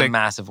don't know. It is a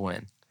massive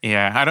win.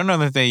 Yeah, I don't know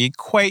that they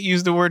quite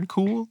use the word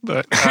cool,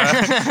 but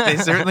they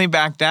certainly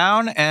backed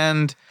down.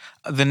 And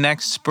the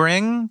next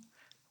spring,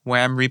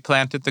 WAMM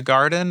replanted the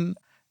garden,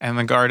 and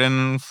the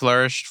garden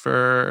flourished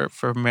for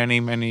many,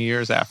 many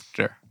years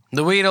after.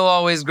 The weed will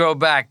always grow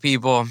back,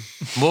 people.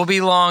 We'll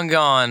be long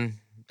gone,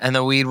 and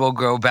the weed will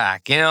grow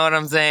back. You know what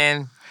I'm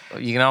saying?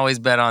 You can always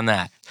bet on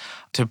that.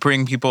 To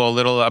bring people a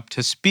little up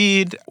to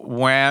speed,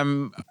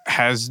 WAMM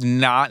has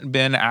not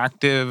been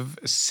active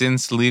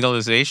since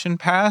legalization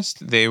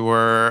passed. They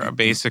were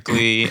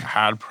basically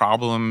had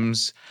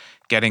problems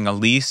getting a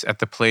lease at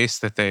the place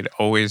that they'd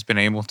always been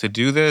able to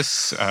do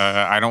this.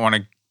 I don't want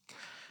to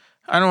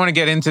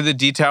get into the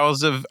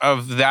details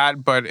of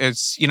that, but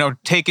it's,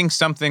 taking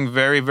something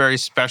very, very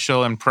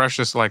special and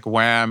precious like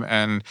WAMM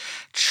and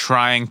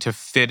trying to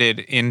fit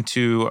it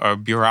into a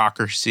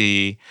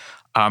bureaucracy.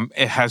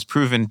 It has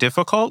proven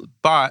difficult,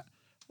 but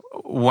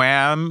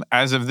WAMM,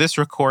 as of this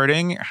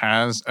recording,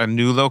 has a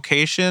new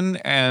location,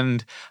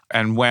 and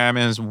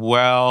WAMM is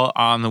well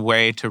on the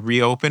way to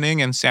reopening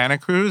in Santa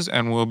Cruz,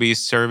 and will be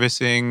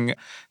servicing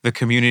the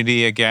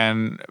community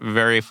again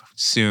very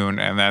soon.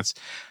 And that's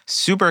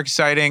super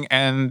exciting.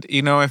 And,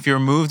 if you're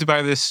moved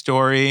by this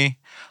story,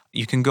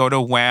 you can go to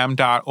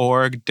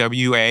WAMM.org,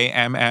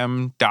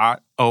 WAMM.org.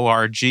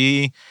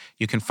 You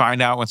can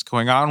find out what's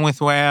going on with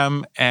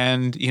WAMM,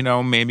 and,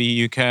 maybe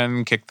you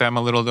can kick them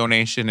a little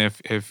donation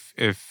if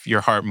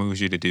your heart moves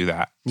you to do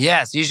that.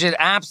 Yes, you should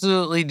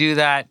absolutely do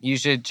that. You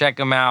should check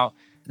them out.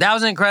 That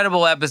was an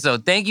incredible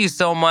episode. Thank you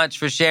so much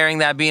for sharing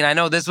that, Bean. I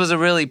know this was a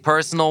really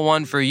personal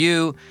one for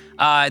you.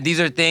 These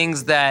are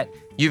things that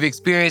you've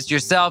experienced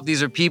yourself.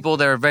 These are people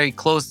that are very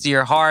close to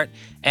your heart.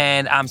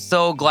 And I'm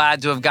so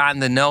glad to have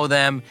gotten to know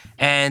them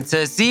and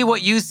to see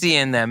what you see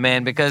in them,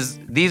 man, because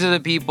these are the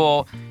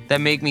people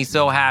that make me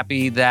so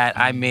happy that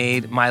I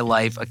made my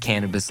life a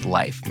cannabis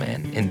life,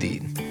 man,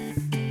 indeed.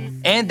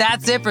 And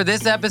that's it for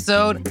this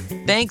episode.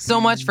 Thanks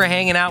so much for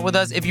hanging out with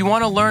us. If you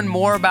want to learn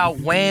more about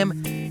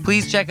WAMM,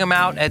 please check them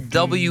out at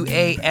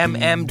WAMM.org.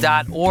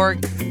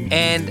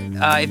 And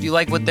if you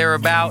like what they're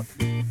about,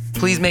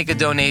 please make a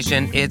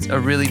donation. It's a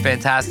really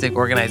fantastic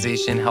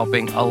organization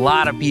helping a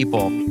lot of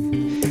people.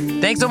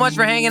 Thanks so much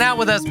for hanging out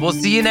with us. We'll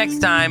see you next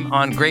time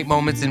on Great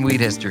Moments in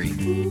Weed History.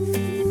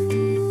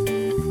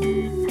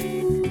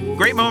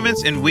 Great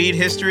Moments in Weed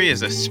History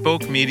is a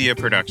Spoke Media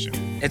production.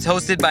 It's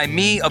hosted by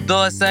me,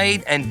 Abdullah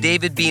Saeed, and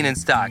David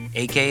Bienenstock,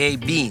 a.k.a.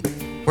 Bean.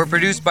 We're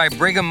produced by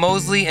Brigham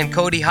Mosley and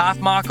Cody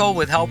Hoffmackel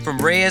with help from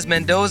Reyes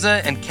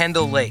Mendoza and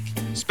Kendall Lake.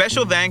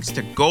 Special thanks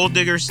to Gold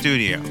Digger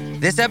Studio.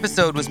 This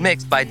episode was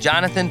mixed by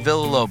Jonathan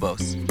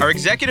Villalobos. Our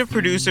executive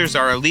producers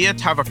are Aaliyah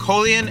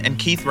Tavakolian and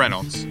Keith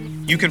Reynolds.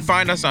 You can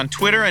find us on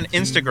Twitter and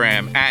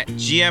Instagram at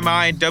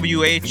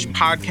GMIWH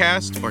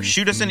Podcast, or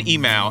shoot us an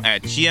email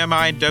at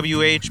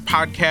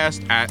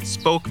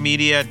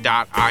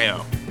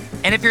gmiwhpodcast@spokemedia.io.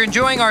 And if you're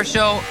enjoying our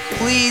show,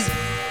 please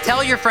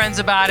tell your friends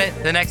about it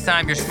the next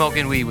time you're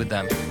smoking weed with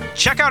them.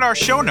 Check out our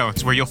show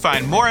notes where you'll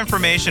find more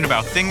information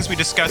about things we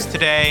discussed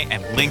today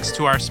and links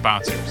to our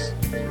sponsors.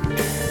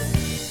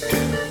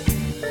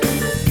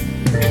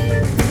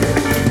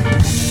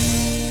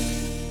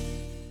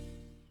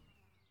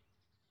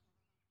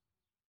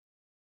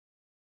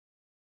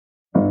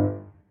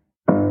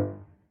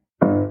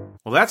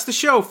 Well, that's the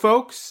show,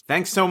 folks.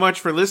 Thanks so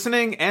much for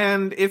listening.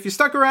 And if you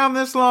stuck around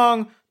this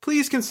long,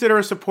 please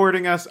consider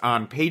supporting us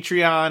on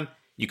Patreon.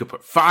 You could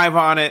put $5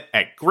 on it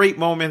at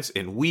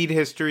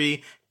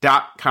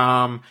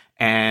greatmomentsinweedhistory.com.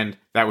 And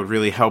that would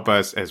really help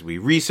us as we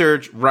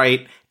research,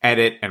 write,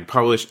 edit, and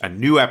publish a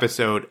new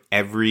episode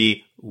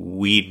every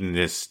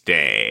Weedness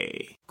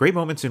Day. Great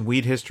Moments in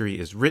Weed History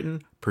is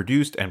written,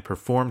 produced, and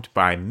performed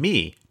by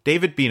me,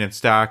 David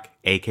Bienenstock,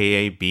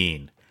 a.k.a.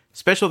 Bean.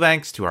 Special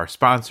thanks to our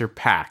sponsor,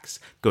 PAX.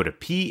 Go to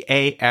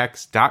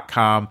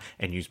PAX.com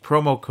and use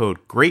promo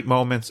code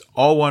GREATMOMENTS,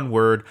 all one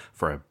word,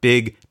 for a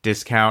big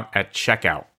discount at checkout.